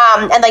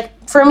 And like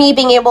for me,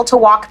 being able to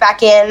walk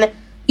back in,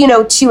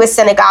 to a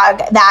synagogue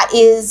that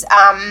is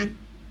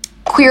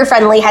queer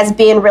friendly has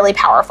been really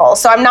powerful.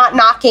 So I'm not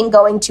knocking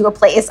going to a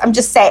place. I'm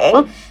just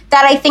saying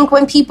that I think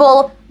when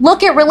people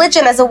look at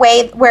religion as a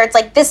way where it's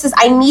like,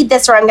 I need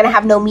this or I'm going to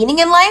have no meaning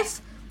in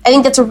life, I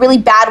think that's a really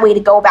bad way to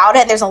go about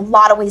it. There's a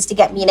lot of ways to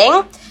get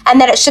meaning,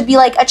 and that it should be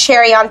like a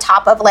cherry on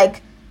top of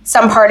like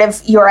some part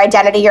of your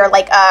identity or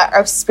like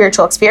a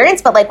spiritual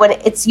experience. But like when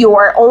it's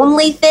your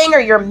only thing or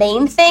your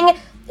main thing,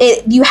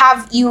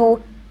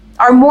 you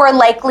are more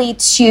likely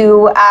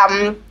to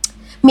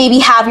maybe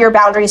have your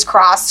boundaries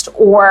crossed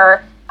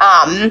or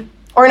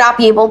not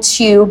be able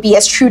to be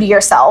as true to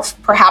yourself,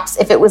 perhaps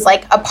if it was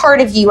like a part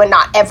of you and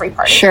not every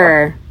part of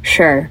you.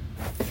 Sure.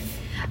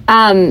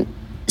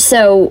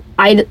 So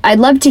I'd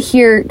love to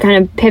hear,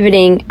 kind of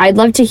pivoting, I'd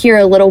love to hear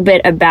a little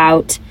bit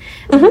about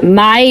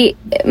my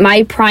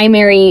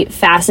primary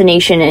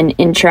fascination and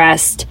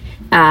interest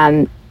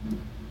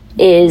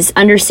is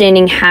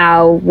understanding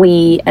how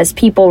we as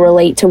people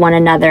relate to one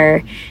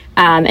another.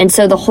 And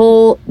so the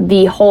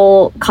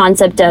whole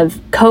concept of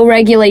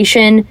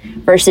co-regulation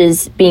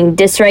versus being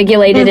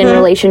dysregulated in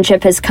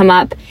relationship has come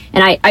up.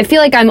 And I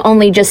feel like I'm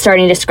only just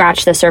starting to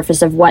scratch the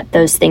surface of what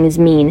those things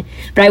mean.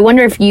 But I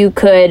wonder if you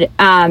could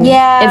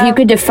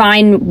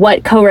define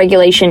what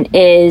co-regulation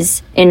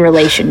is in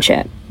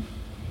relationship.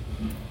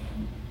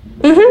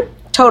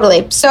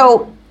 Totally.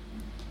 So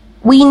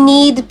we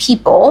need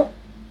people.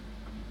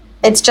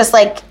 It's just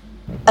like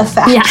a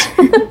fact.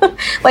 Yeah.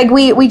 Like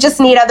we just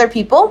need other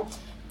people.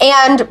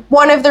 And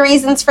one of the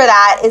reasons for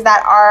that is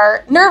that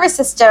our nervous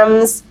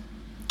systems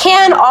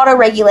can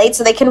auto-regulate,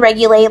 so they can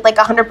regulate like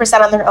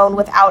 100% on their own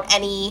without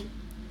any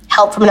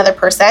help from another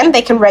person.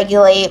 They can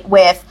regulate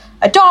with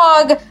a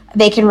dog,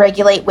 they can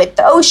regulate with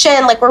the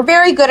ocean. Like, we're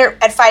very good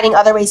at finding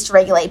other ways to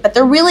regulate, but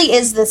there really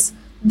is this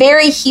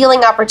very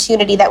healing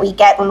opportunity that we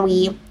get when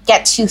we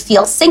get to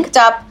feel synced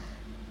up,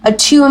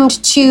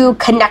 attuned to,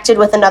 connected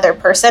with another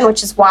person,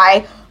 which is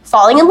why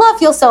falling in love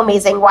feels so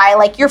amazing, why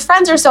like your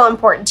friends are so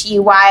important to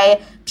you,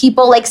 why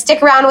people like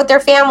stick around with their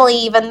family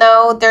even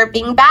though they're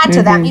being bad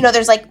to them. You know,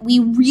 there's like, we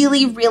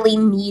really, really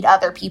need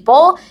other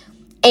people.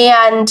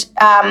 And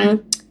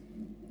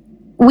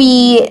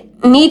we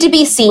need to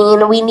be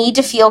seen. We need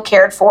to feel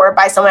cared for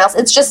by someone else.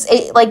 It's just,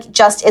 it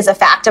just is a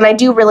fact. And I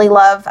do really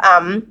love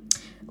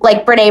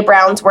like Brene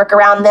Brown's work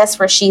around this,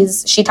 where she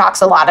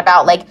talks a lot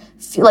about like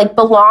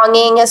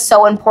belonging is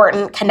so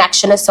important,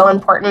 connection is so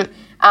important.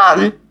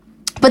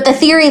 But the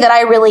theory that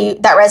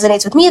that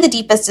resonates with me the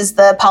deepest is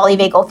the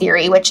polyvagal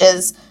theory, which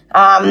is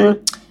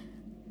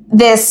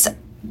this.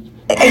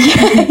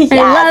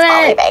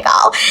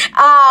 Polyvagal.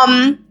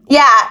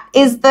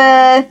 Is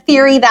the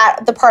theory that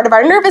the part of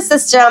our nervous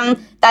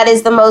system that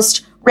is the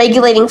most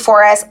regulating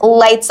for us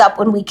lights up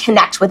when we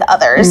connect with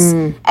others.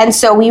 And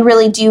so we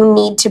really do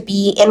need to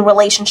be in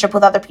relationship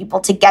with other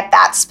people to get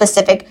that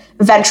specific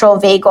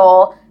ventral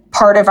vagal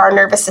part of our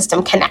nervous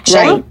system connection.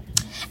 Right.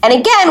 And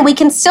again, we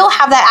can still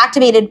have that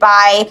activated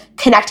by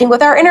connecting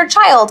with our inner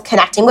child,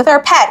 connecting with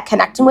our pet,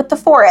 connecting with the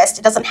forest.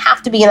 It doesn't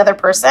have to be another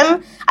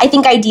person. I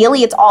think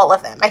ideally it's all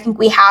of them. I think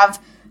we have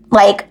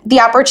like the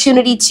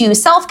opportunity to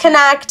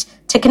self-connect,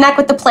 to connect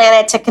with the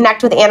planet, to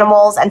connect with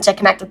animals, and to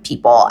connect with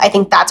people. I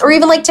think that's, or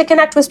even like to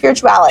connect with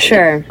spirituality.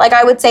 Sure. Like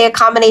I would say a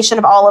combination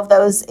of all of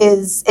those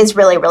is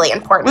really, really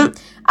important.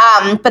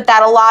 But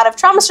that a lot of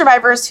trauma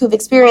survivors who've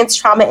experienced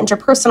trauma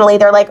interpersonally,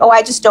 they're like, oh,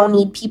 I just don't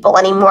need people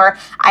anymore.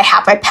 I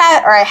have my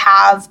pet, or I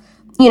have,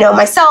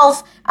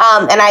 myself.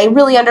 And I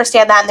really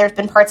understand that. And there's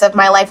been parts of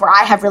my life where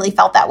I have really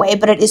felt that way.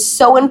 But it is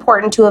so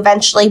important to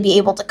eventually be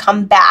able to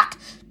come back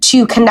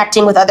to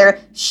connecting with other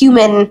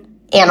human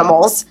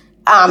animals,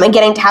 and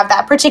getting to have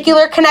that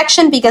particular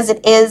connection, because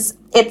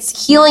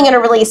it's healing in a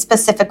really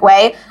specific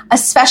way,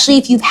 especially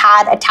if you've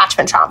had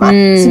attachment trauma.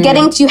 So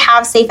getting to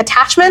have safe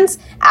attachments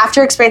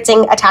after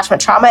experiencing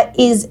attachment trauma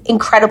is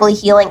incredibly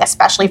healing,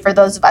 especially for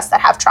those of us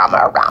that have trauma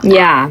around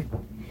that.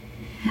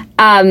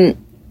 Yeah.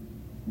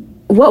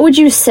 What would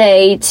you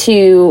say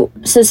so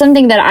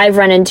something that I've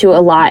run into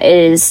a lot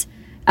is,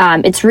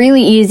 it's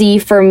really easy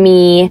for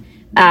me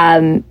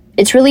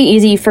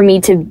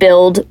to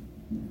build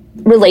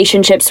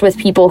relationships with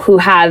people who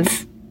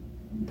have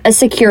a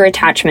secure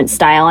attachment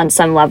style on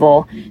some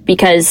level,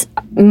 because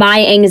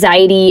my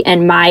anxiety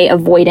and my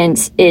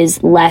avoidance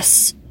is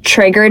less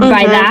triggered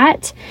by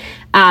that.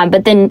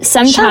 But then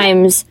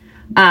sometimes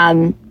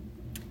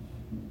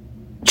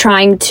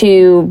trying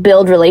to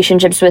build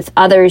relationships with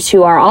others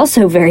who are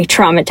also very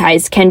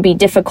traumatized can be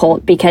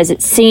difficult, because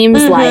it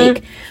seems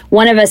like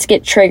one of us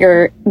gets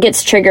triggered,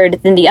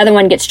 then the other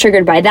one gets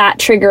triggered by that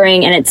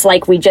triggering, and it's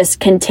like we just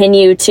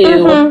continue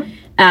to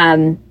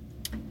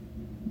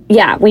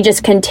we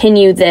just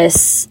continue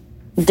this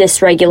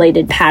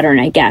dysregulated pattern,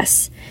 I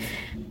guess.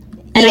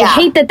 And I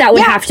hate that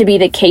would have to be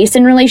the case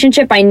in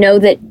relationship. I know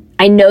that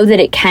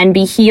it can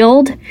be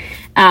healed,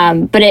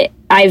 but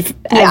I've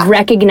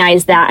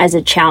recognized that as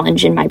a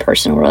challenge in my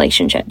personal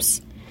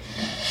relationships.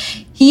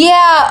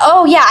 Yeah.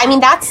 Oh, yeah. I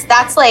mean,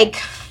 that's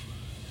like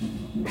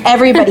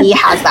everybody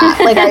has that.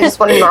 Like, I just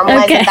want to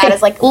normalize that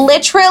is like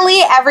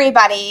literally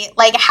everybody.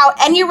 Like, how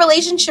any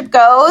relationship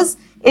goes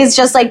is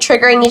just like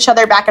triggering each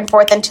other back and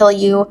forth until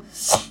you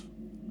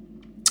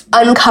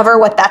uncover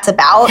what that's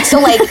about. So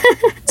like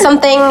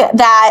something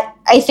that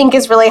I think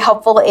is really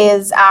helpful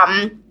is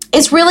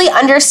really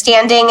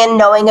understanding and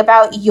knowing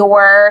about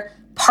your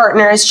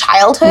partner's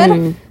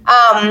childhood.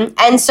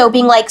 And so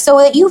being like, so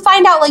that you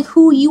find out like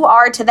who you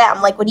are to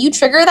them. Like when you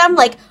trigger them,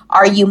 like,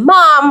 are you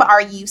mom?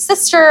 Are you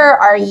sister?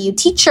 Are you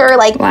teacher?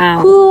 Like,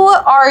 who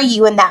are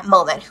you in that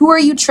moment? Who are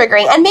you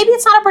triggering? And maybe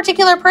it's not a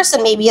particular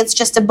person. Maybe it's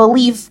just a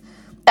belief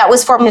that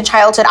was formed in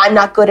childhood. I'm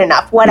not good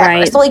enough, whatever.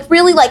 Right. So like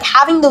really like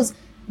having those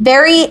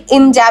very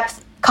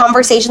in-depth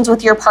conversations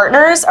with your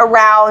partners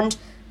around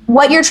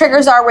what your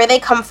triggers are, where they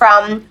come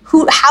from,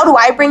 how do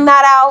I bring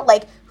that out?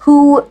 Like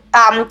how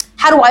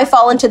do I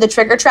fall into the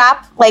trigger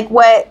trap? Like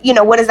what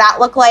does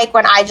that look like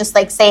when I just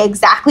like say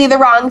exactly the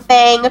wrong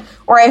thing,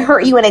 or I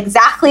hurt you in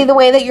exactly the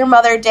way that your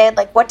mother did?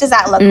 Like what does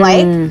that look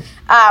like? And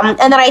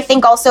then I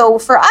think also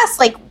for us,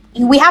 like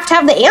we have to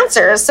have the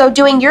answers. So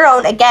doing your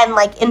own, again,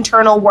 like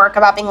internal work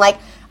about being like,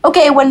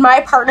 okay, when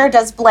my partner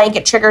does blank,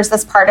 it triggers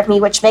this part of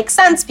me, which makes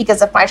sense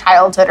because of my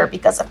childhood or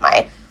because of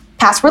my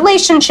past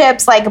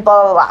relationships, like blah,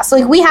 blah, blah. So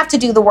like, we have to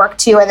do the work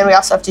too, and then we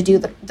also have to do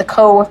the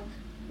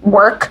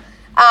co-work.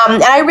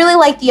 And I really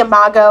like the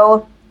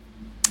Imago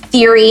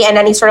theory and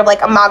any sort of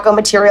like Imago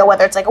material,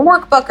 whether it's like a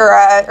workbook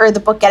or the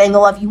book Getting the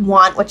Love You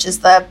Want, which is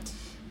the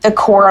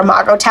core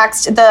Imago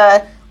text.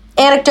 The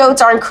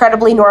anecdotes are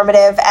incredibly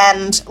normative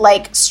and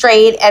like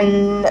straight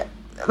and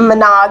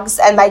monogs,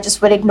 and I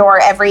just would ignore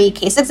every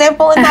case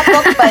example in that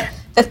book. But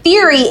the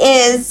theory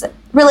is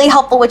really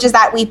helpful, which is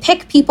that we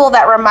pick people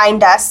that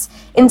remind us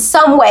in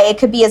some way. It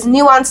could be as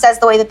nuanced as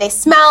the way that they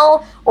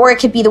smell, or it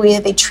could be the way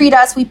that they treat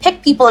us. We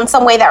pick people in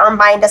some way that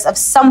remind us of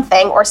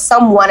something or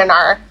someone in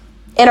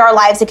our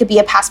lives. It could be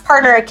a past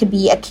partner. It could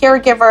be a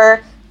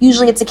caregiver.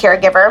 Usually it's a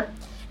caregiver.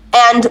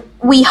 And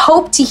we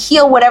hope to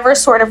heal whatever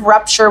sort of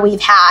rupture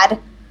we've had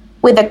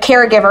with a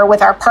caregiver,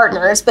 with our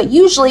partners, but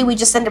usually we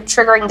just end up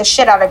triggering the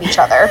shit out of each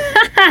other.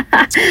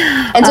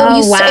 And so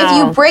if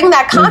you bring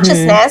that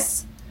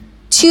consciousness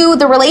to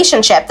the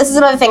relationship, this is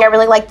another thing. I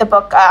really like the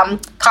book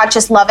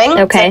Conscious Loving.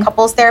 Okay. It's a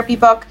couples therapy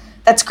book.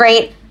 That's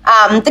great.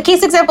 The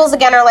case examples,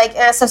 again, are like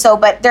so-so,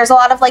 but there's a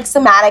lot of like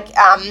somatic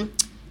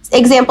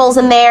examples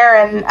in there,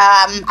 and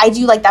I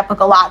do like that book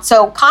a lot.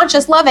 So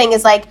Conscious Loving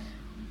is like,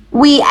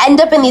 we end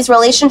up in these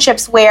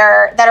relationships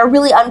that are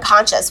really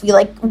unconscious. We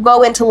like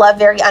go into love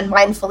very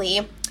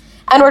unmindfully.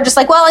 And we're just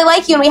like, well, I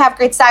like you and we have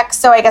great sex,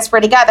 so I guess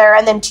we're together.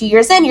 And then 2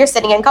 years in, you're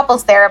sitting in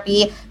couples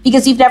therapy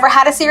because you've never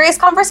had a serious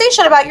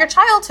conversation about your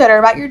childhood or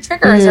about your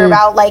triggers or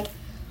about like,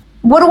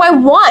 what do I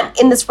want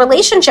in this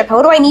relationship?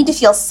 What do I need to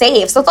feel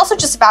safe? So it's also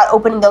just about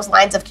opening those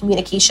lines of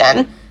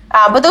communication.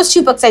 But those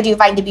 2 books I do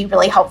find to be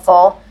really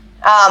helpful.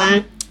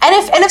 And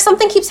if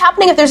something keeps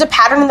happening, if there's a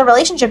pattern in the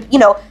relationship,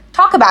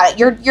 talk about it.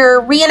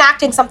 You're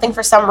reenacting something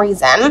for some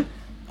reason,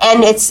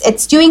 and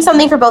it's doing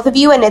something for both of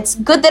you, and it's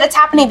good that it's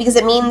happening because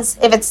it means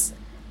if it's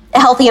a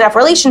healthy enough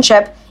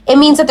relationship, it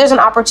means that there's an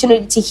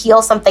opportunity to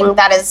heal something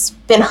that has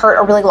been hurt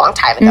a really long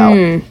time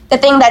ago. The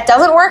thing that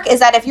doesn't work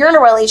is that if you're in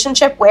a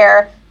relationship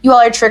where you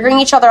all are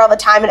triggering each other all the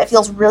time and it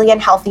feels really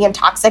unhealthy and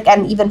toxic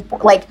and even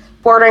like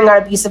bordering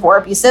on abusive,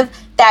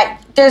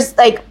 that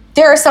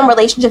there are some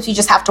relationships you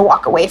just have to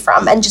walk away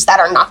from and just that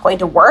are not going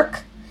to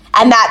work.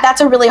 And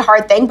that's a really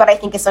hard thing, but I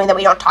think it's something that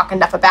we don't talk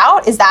enough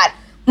about, is that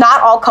not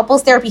all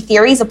couples therapy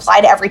theories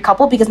apply to every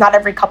couple, because not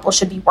every couple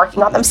should be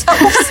working on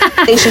themselves.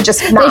 They should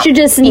just not be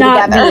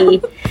together.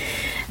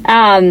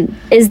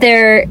 Is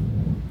there,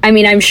 I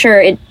mean, I'm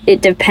sure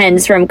it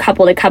depends from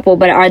couple to couple,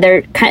 but are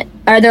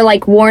there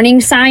like warning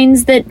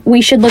signs that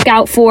we should look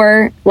out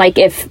for? Like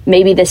if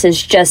maybe this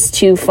is just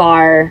too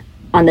far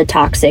on the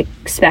toxic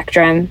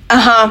spectrum?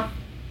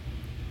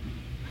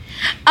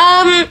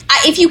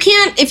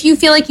 If you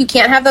feel like you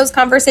can't have those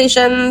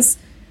conversations,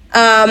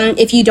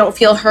 if you don't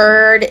feel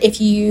heard, if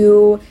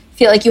you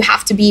feel like you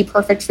have to be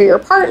perfect for your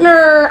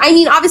partner, I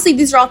mean, obviously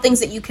these are all things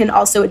that you can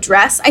also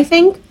address, I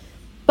think.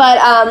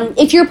 But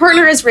if your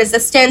partner is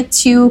resistant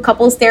to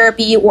couples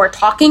therapy or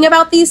talking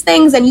about these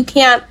things, then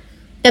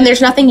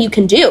there's nothing you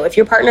can do. If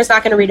your partner's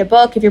not going to read a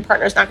book, if your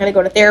partner's not going to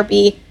go to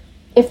therapy,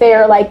 if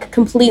they're like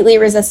completely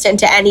resistant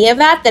to any of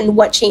that, then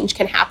what change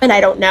can happen?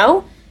 I don't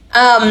know.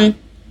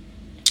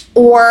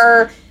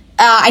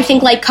 I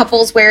think like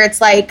couples where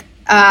it's like,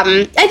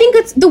 I think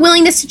it's the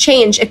willingness to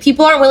change. If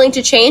people aren't willing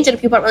to change and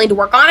if people aren't willing to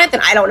work on it,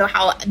 then I don't know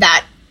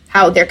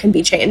how there can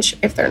be change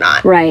if they're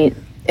not. Right.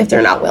 If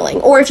they're not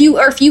willing. Or if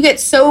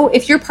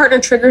your partner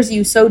triggers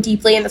you so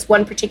deeply in this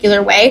one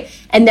particular way,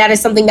 and that is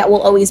something that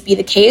will always be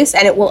the case,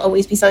 and it will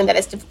always be something that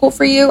is difficult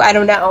for you, I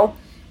don't know.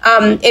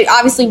 It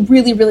obviously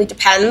really, really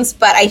depends,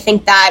 but I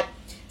think that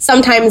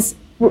sometimes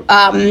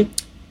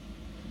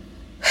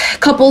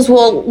couples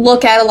will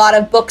look at a lot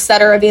of books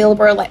that are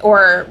available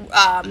or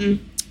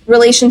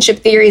relationship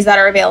theories that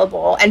are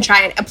available and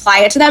try and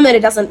apply it to them, and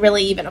it doesn't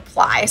really even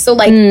apply. So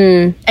like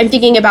I'm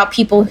thinking about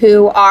people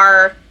who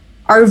are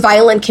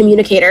violent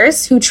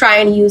communicators who try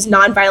and use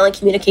nonviolent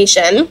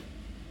communication,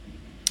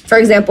 for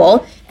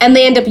example, and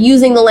they end up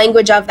using the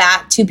language of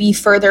that to be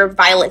further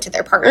violent to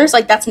their partners.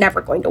 Like that's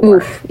never going to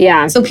work.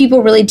 Yeah. So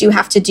people really do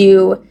have to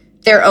do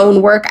their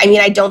own work. I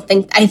mean, I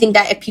think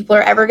that if people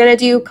are ever going to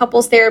do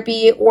couples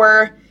therapy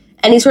or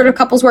any sort of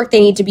couples work, they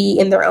need to be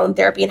in their own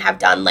therapy and have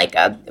done like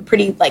a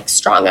pretty like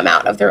strong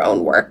amount of their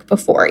own work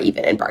before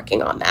even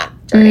embarking on that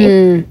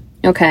journey.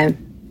 Okay.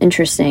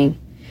 Interesting.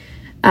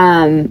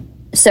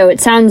 So it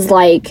sounds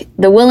like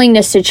the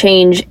willingness to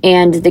change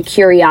and the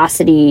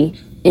curiosity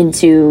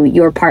into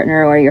your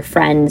partner or your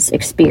friend's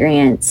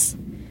experience,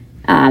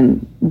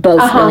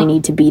 both really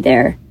need to be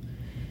there.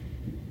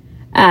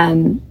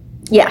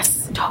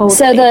 Yes, totally.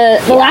 So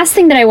the last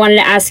thing that I wanted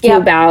to ask you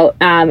about,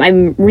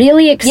 I'm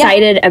really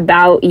excited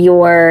about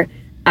your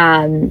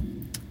the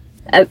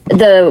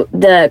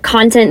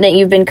content that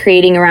you've been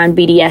creating around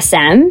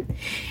BDSM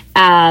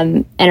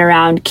and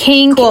around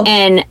kink,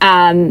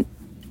 and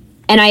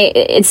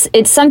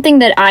it's something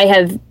that I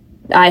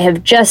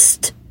have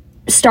just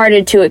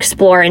started to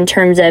explore in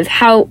terms of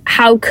how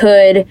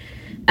could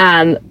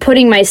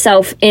putting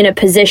myself in a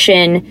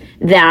position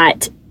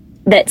that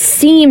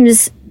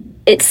seems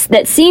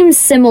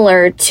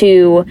similar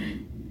to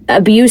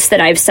abuse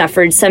that I've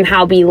suffered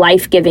somehow be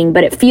life-giving,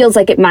 but it feels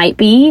like it might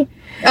be.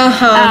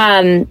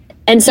 And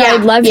so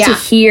I'd love to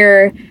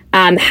hear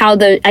how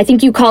I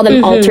think you call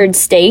them altered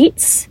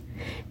states,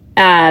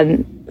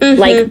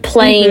 like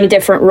playing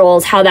different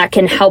roles, how that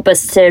can help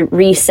us to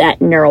reset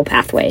neural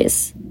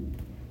pathways.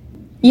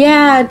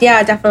 Yeah,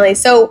 definitely.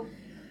 So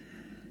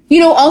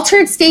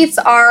Altered states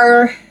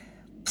are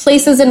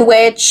places in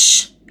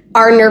which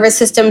our nervous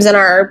systems and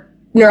our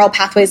neural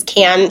pathways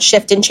can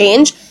shift and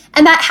change.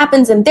 And that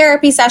happens in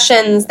therapy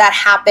sessions. That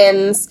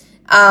happens,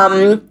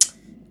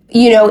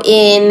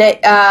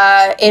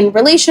 in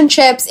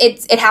relationships.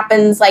 It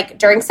happens like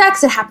during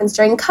sex. It happens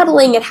during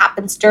cuddling. It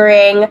happens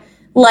during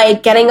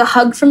like getting a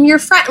hug from your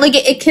friend. Like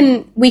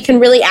we can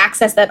really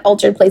access that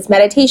altered place,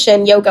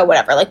 meditation, yoga,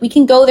 whatever. Like we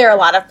can go there a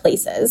lot of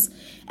places.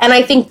 And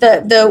I think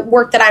the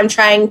work that I'm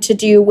trying to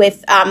do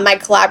with my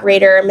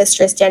collaborator,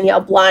 Mistress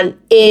Danielle Blunt,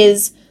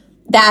 is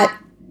that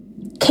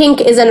kink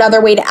is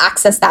another way to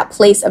access that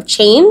place of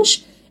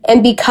change.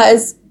 And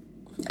because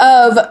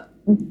of,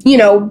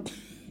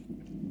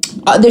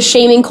 the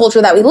shaming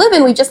culture that we live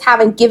in, we just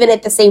haven't given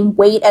it the same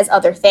weight as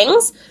other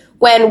things.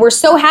 When we're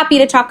so happy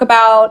to talk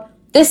about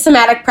this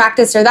somatic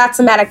practice or that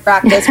somatic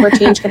practice where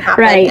change can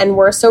happen. Right. And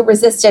we're so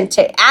resistant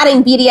to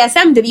adding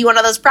BDSM to be one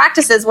of those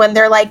practices when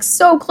they're like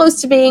so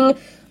close to being,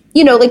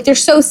 they're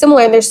so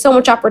similar and there's so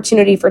much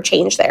opportunity for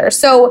change there.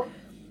 So,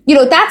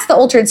 that's the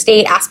altered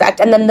state aspect.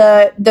 And then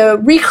the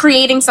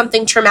recreating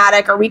something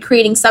traumatic or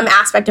recreating some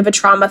aspect of a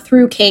trauma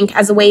through kink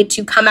as a way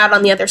to come out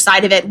on the other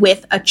side of it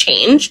with a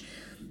change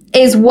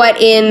is what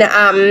in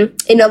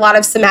a lot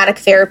of somatic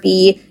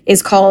therapy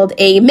is called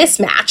a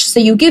mismatch.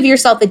 So you give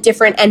yourself a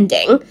different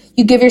ending,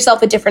 you give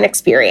yourself a different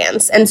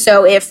experience. And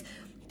so if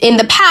in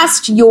the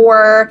past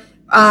your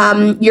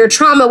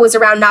trauma was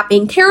around not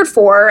being cared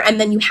for, and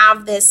then you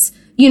have this,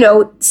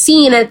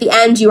 scene at the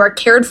end you are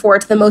cared for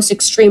to the most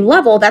extreme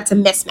level, that's a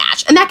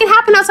mismatch. And that can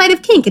happen outside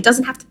of kink. It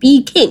doesn't have to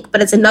be kink,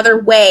 but it's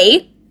another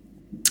way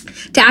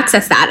to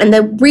access that. And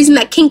the reason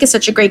that kink is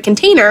such a great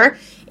container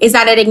is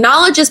that it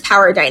acknowledges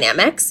power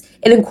dynamics,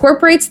 it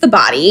incorporates the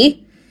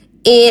body,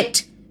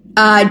 it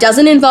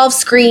doesn't involve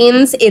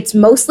screens, it's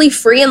mostly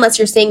free unless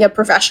you're seeing a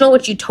professional,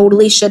 which you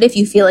totally should if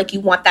you feel like you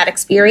want that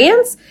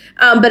experience,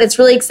 but it's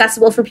really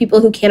accessible for people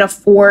who can't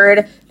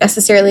afford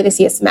necessarily to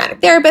see a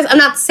somatic therapist. I'm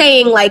not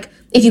saying like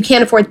if you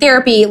can't afford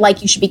therapy,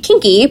 like you should be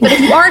kinky, but if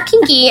you are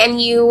kinky and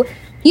you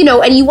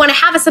want to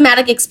have a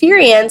somatic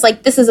experience,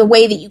 like this is a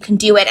way that you can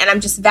do it. And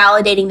I'm just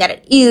validating that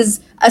it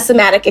is a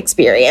somatic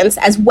experience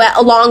as well,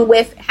 along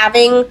with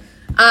having,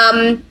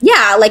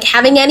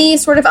 having any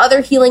sort of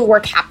other healing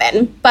work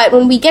happen. But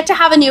when we get to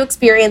have a new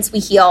experience, we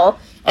heal.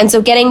 And so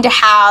getting to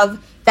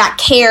have that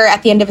care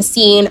at the end of a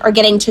scene or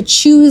getting to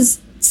choose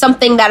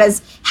something that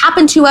has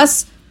happened to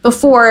us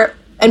before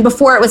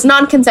it was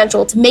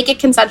non-consensual, to make it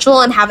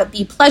consensual and have it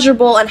be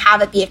pleasurable and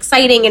have it be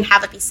exciting and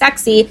have it be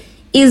sexy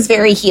is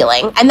very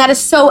healing. And that is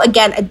so,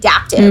 again,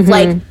 adaptive.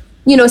 Like,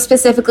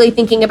 specifically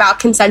thinking about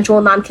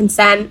consensual,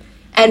 non-consent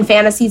and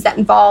fantasies that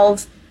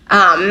involve,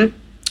 the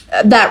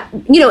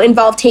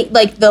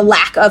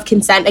lack of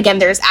consent. Again,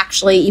 there's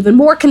actually even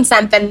more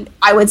consent than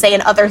I would say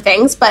in other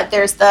things, but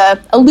there's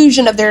the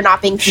illusion of there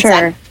not being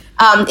consent.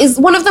 Sure. Is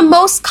one of the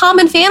most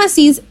common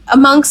fantasies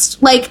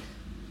amongst, like,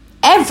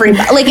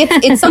 everybody. Like,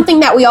 it's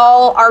something that we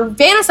all are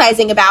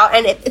fantasizing about,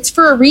 and it's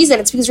for a reason.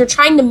 It's because we're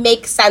trying to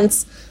make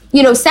sense.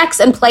 Sex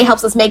and play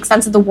helps us make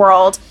sense of the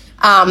world,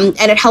 and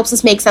it helps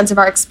us make sense of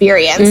our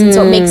experience. And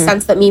so it makes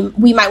sense that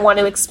we might want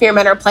to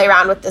experiment or play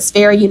around with this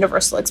very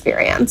universal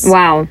experience.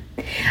 Wow.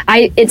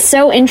 It's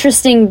so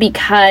interesting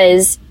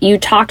because you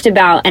talked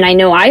about, and I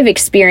know I've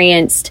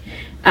experienced,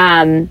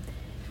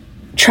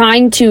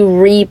 trying to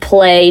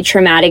replay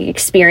traumatic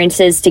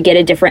experiences to get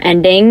a different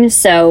ending.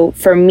 So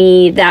for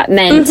me, that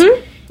meant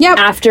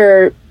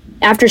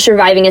after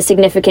surviving a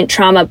significant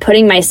trauma,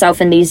 putting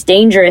myself in these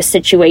dangerous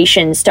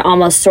situations to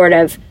almost sort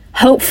of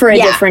hope for a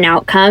different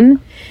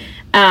outcome.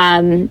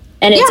 And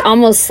it's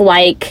almost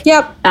like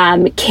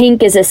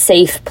kink is a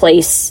safe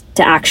place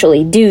to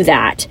actually do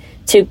that,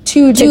 to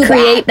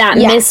create that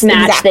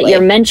mismatch that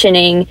you're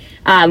mentioning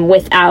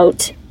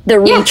without the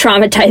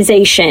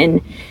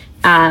re-traumatization.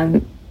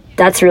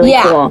 That's really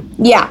cool.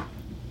 Yeah,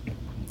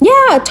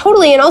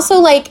 totally. And also,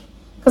 like,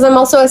 because I'm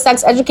also a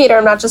sex educator,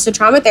 I'm not just a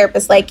trauma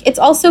therapist, like, it's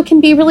also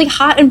can be really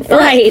hot and fun.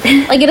 Right.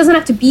 Like, it doesn't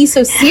have to be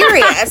so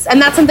serious.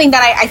 And that's something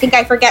that I think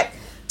I forget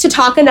to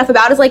talk enough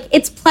about, is, like,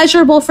 it's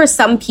pleasurable for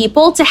some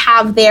people to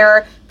have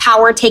their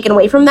power taken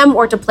away from them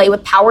or to play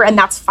with power, and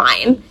that's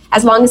fine.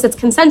 As long as it's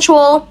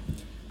consensual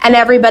and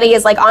everybody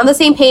is, like, on the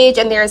same page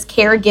and there's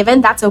care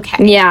given, that's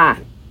okay. Yeah,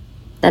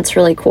 that's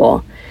really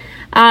cool.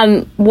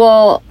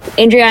 Well,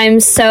 Andrea,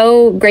 I'm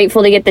so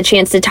grateful to get the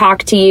chance to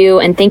talk to you,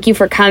 and thank you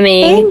for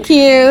coming. Thank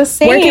you.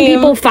 Same. Where can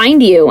people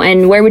find you,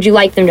 and where would you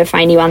like them to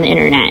find you on the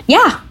internet?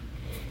 Yeah,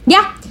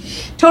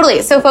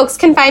 totally. So folks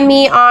can find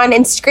me on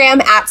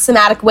Instagram at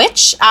Somatic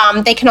Witch.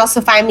 They can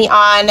also find me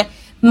on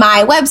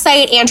my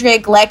website, Andrea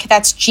Glick,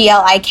 that's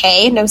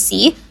GLIK, no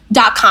C,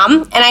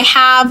 .com. And I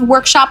have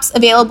workshops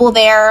available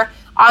there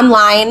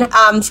online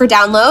for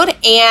download.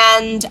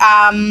 And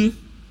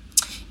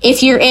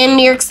if you're in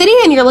New York City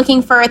and you're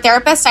looking for a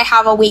therapist, I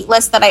have a wait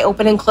list that I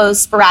open and close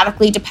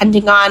sporadically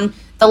depending on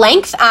the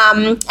length.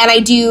 And I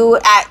do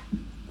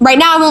right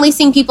now I'm only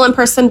seeing people in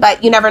person,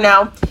 but you never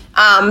know.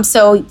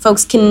 So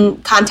folks can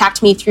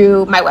contact me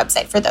through my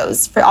website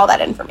for all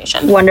that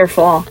information.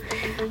 Wonderful.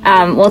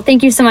 Well,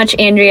 thank you so much,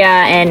 Andrea,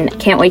 and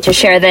can't wait to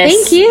share this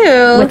Thank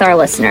you. with our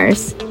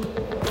listeners.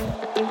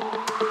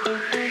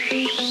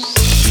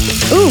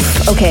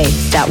 Oof, okay,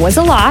 that was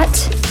a lot,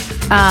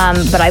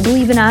 but I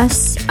believe in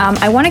us.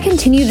 I want to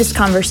continue this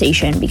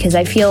conversation because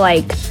I feel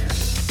like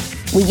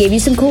we gave you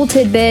some cool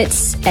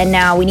tidbits, and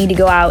now we need to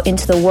go out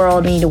into the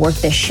world. We need to work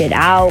this shit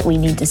out. We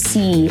need to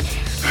see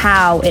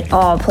how it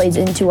all plays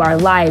into our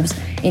lives,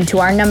 into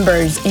our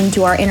numbers,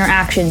 into our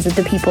interactions with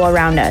the people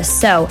around us.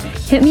 So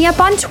hit me up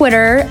on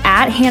Twitter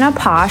at Hannah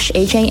Posch,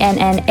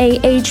 HANNAHPAASCH,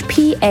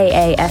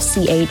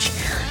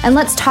 and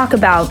let's talk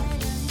about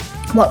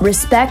what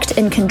respect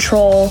and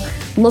control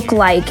look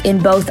like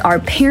in both our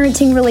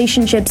parenting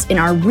relationships, in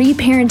our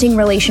reparenting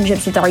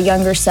relationships with our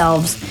younger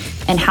selves,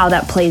 and how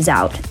that plays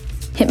out.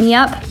 Hit me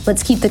up.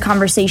 Let's keep the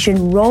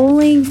conversation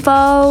rolling,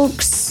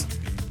 folks.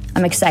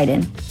 I'm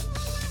excited.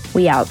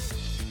 We out.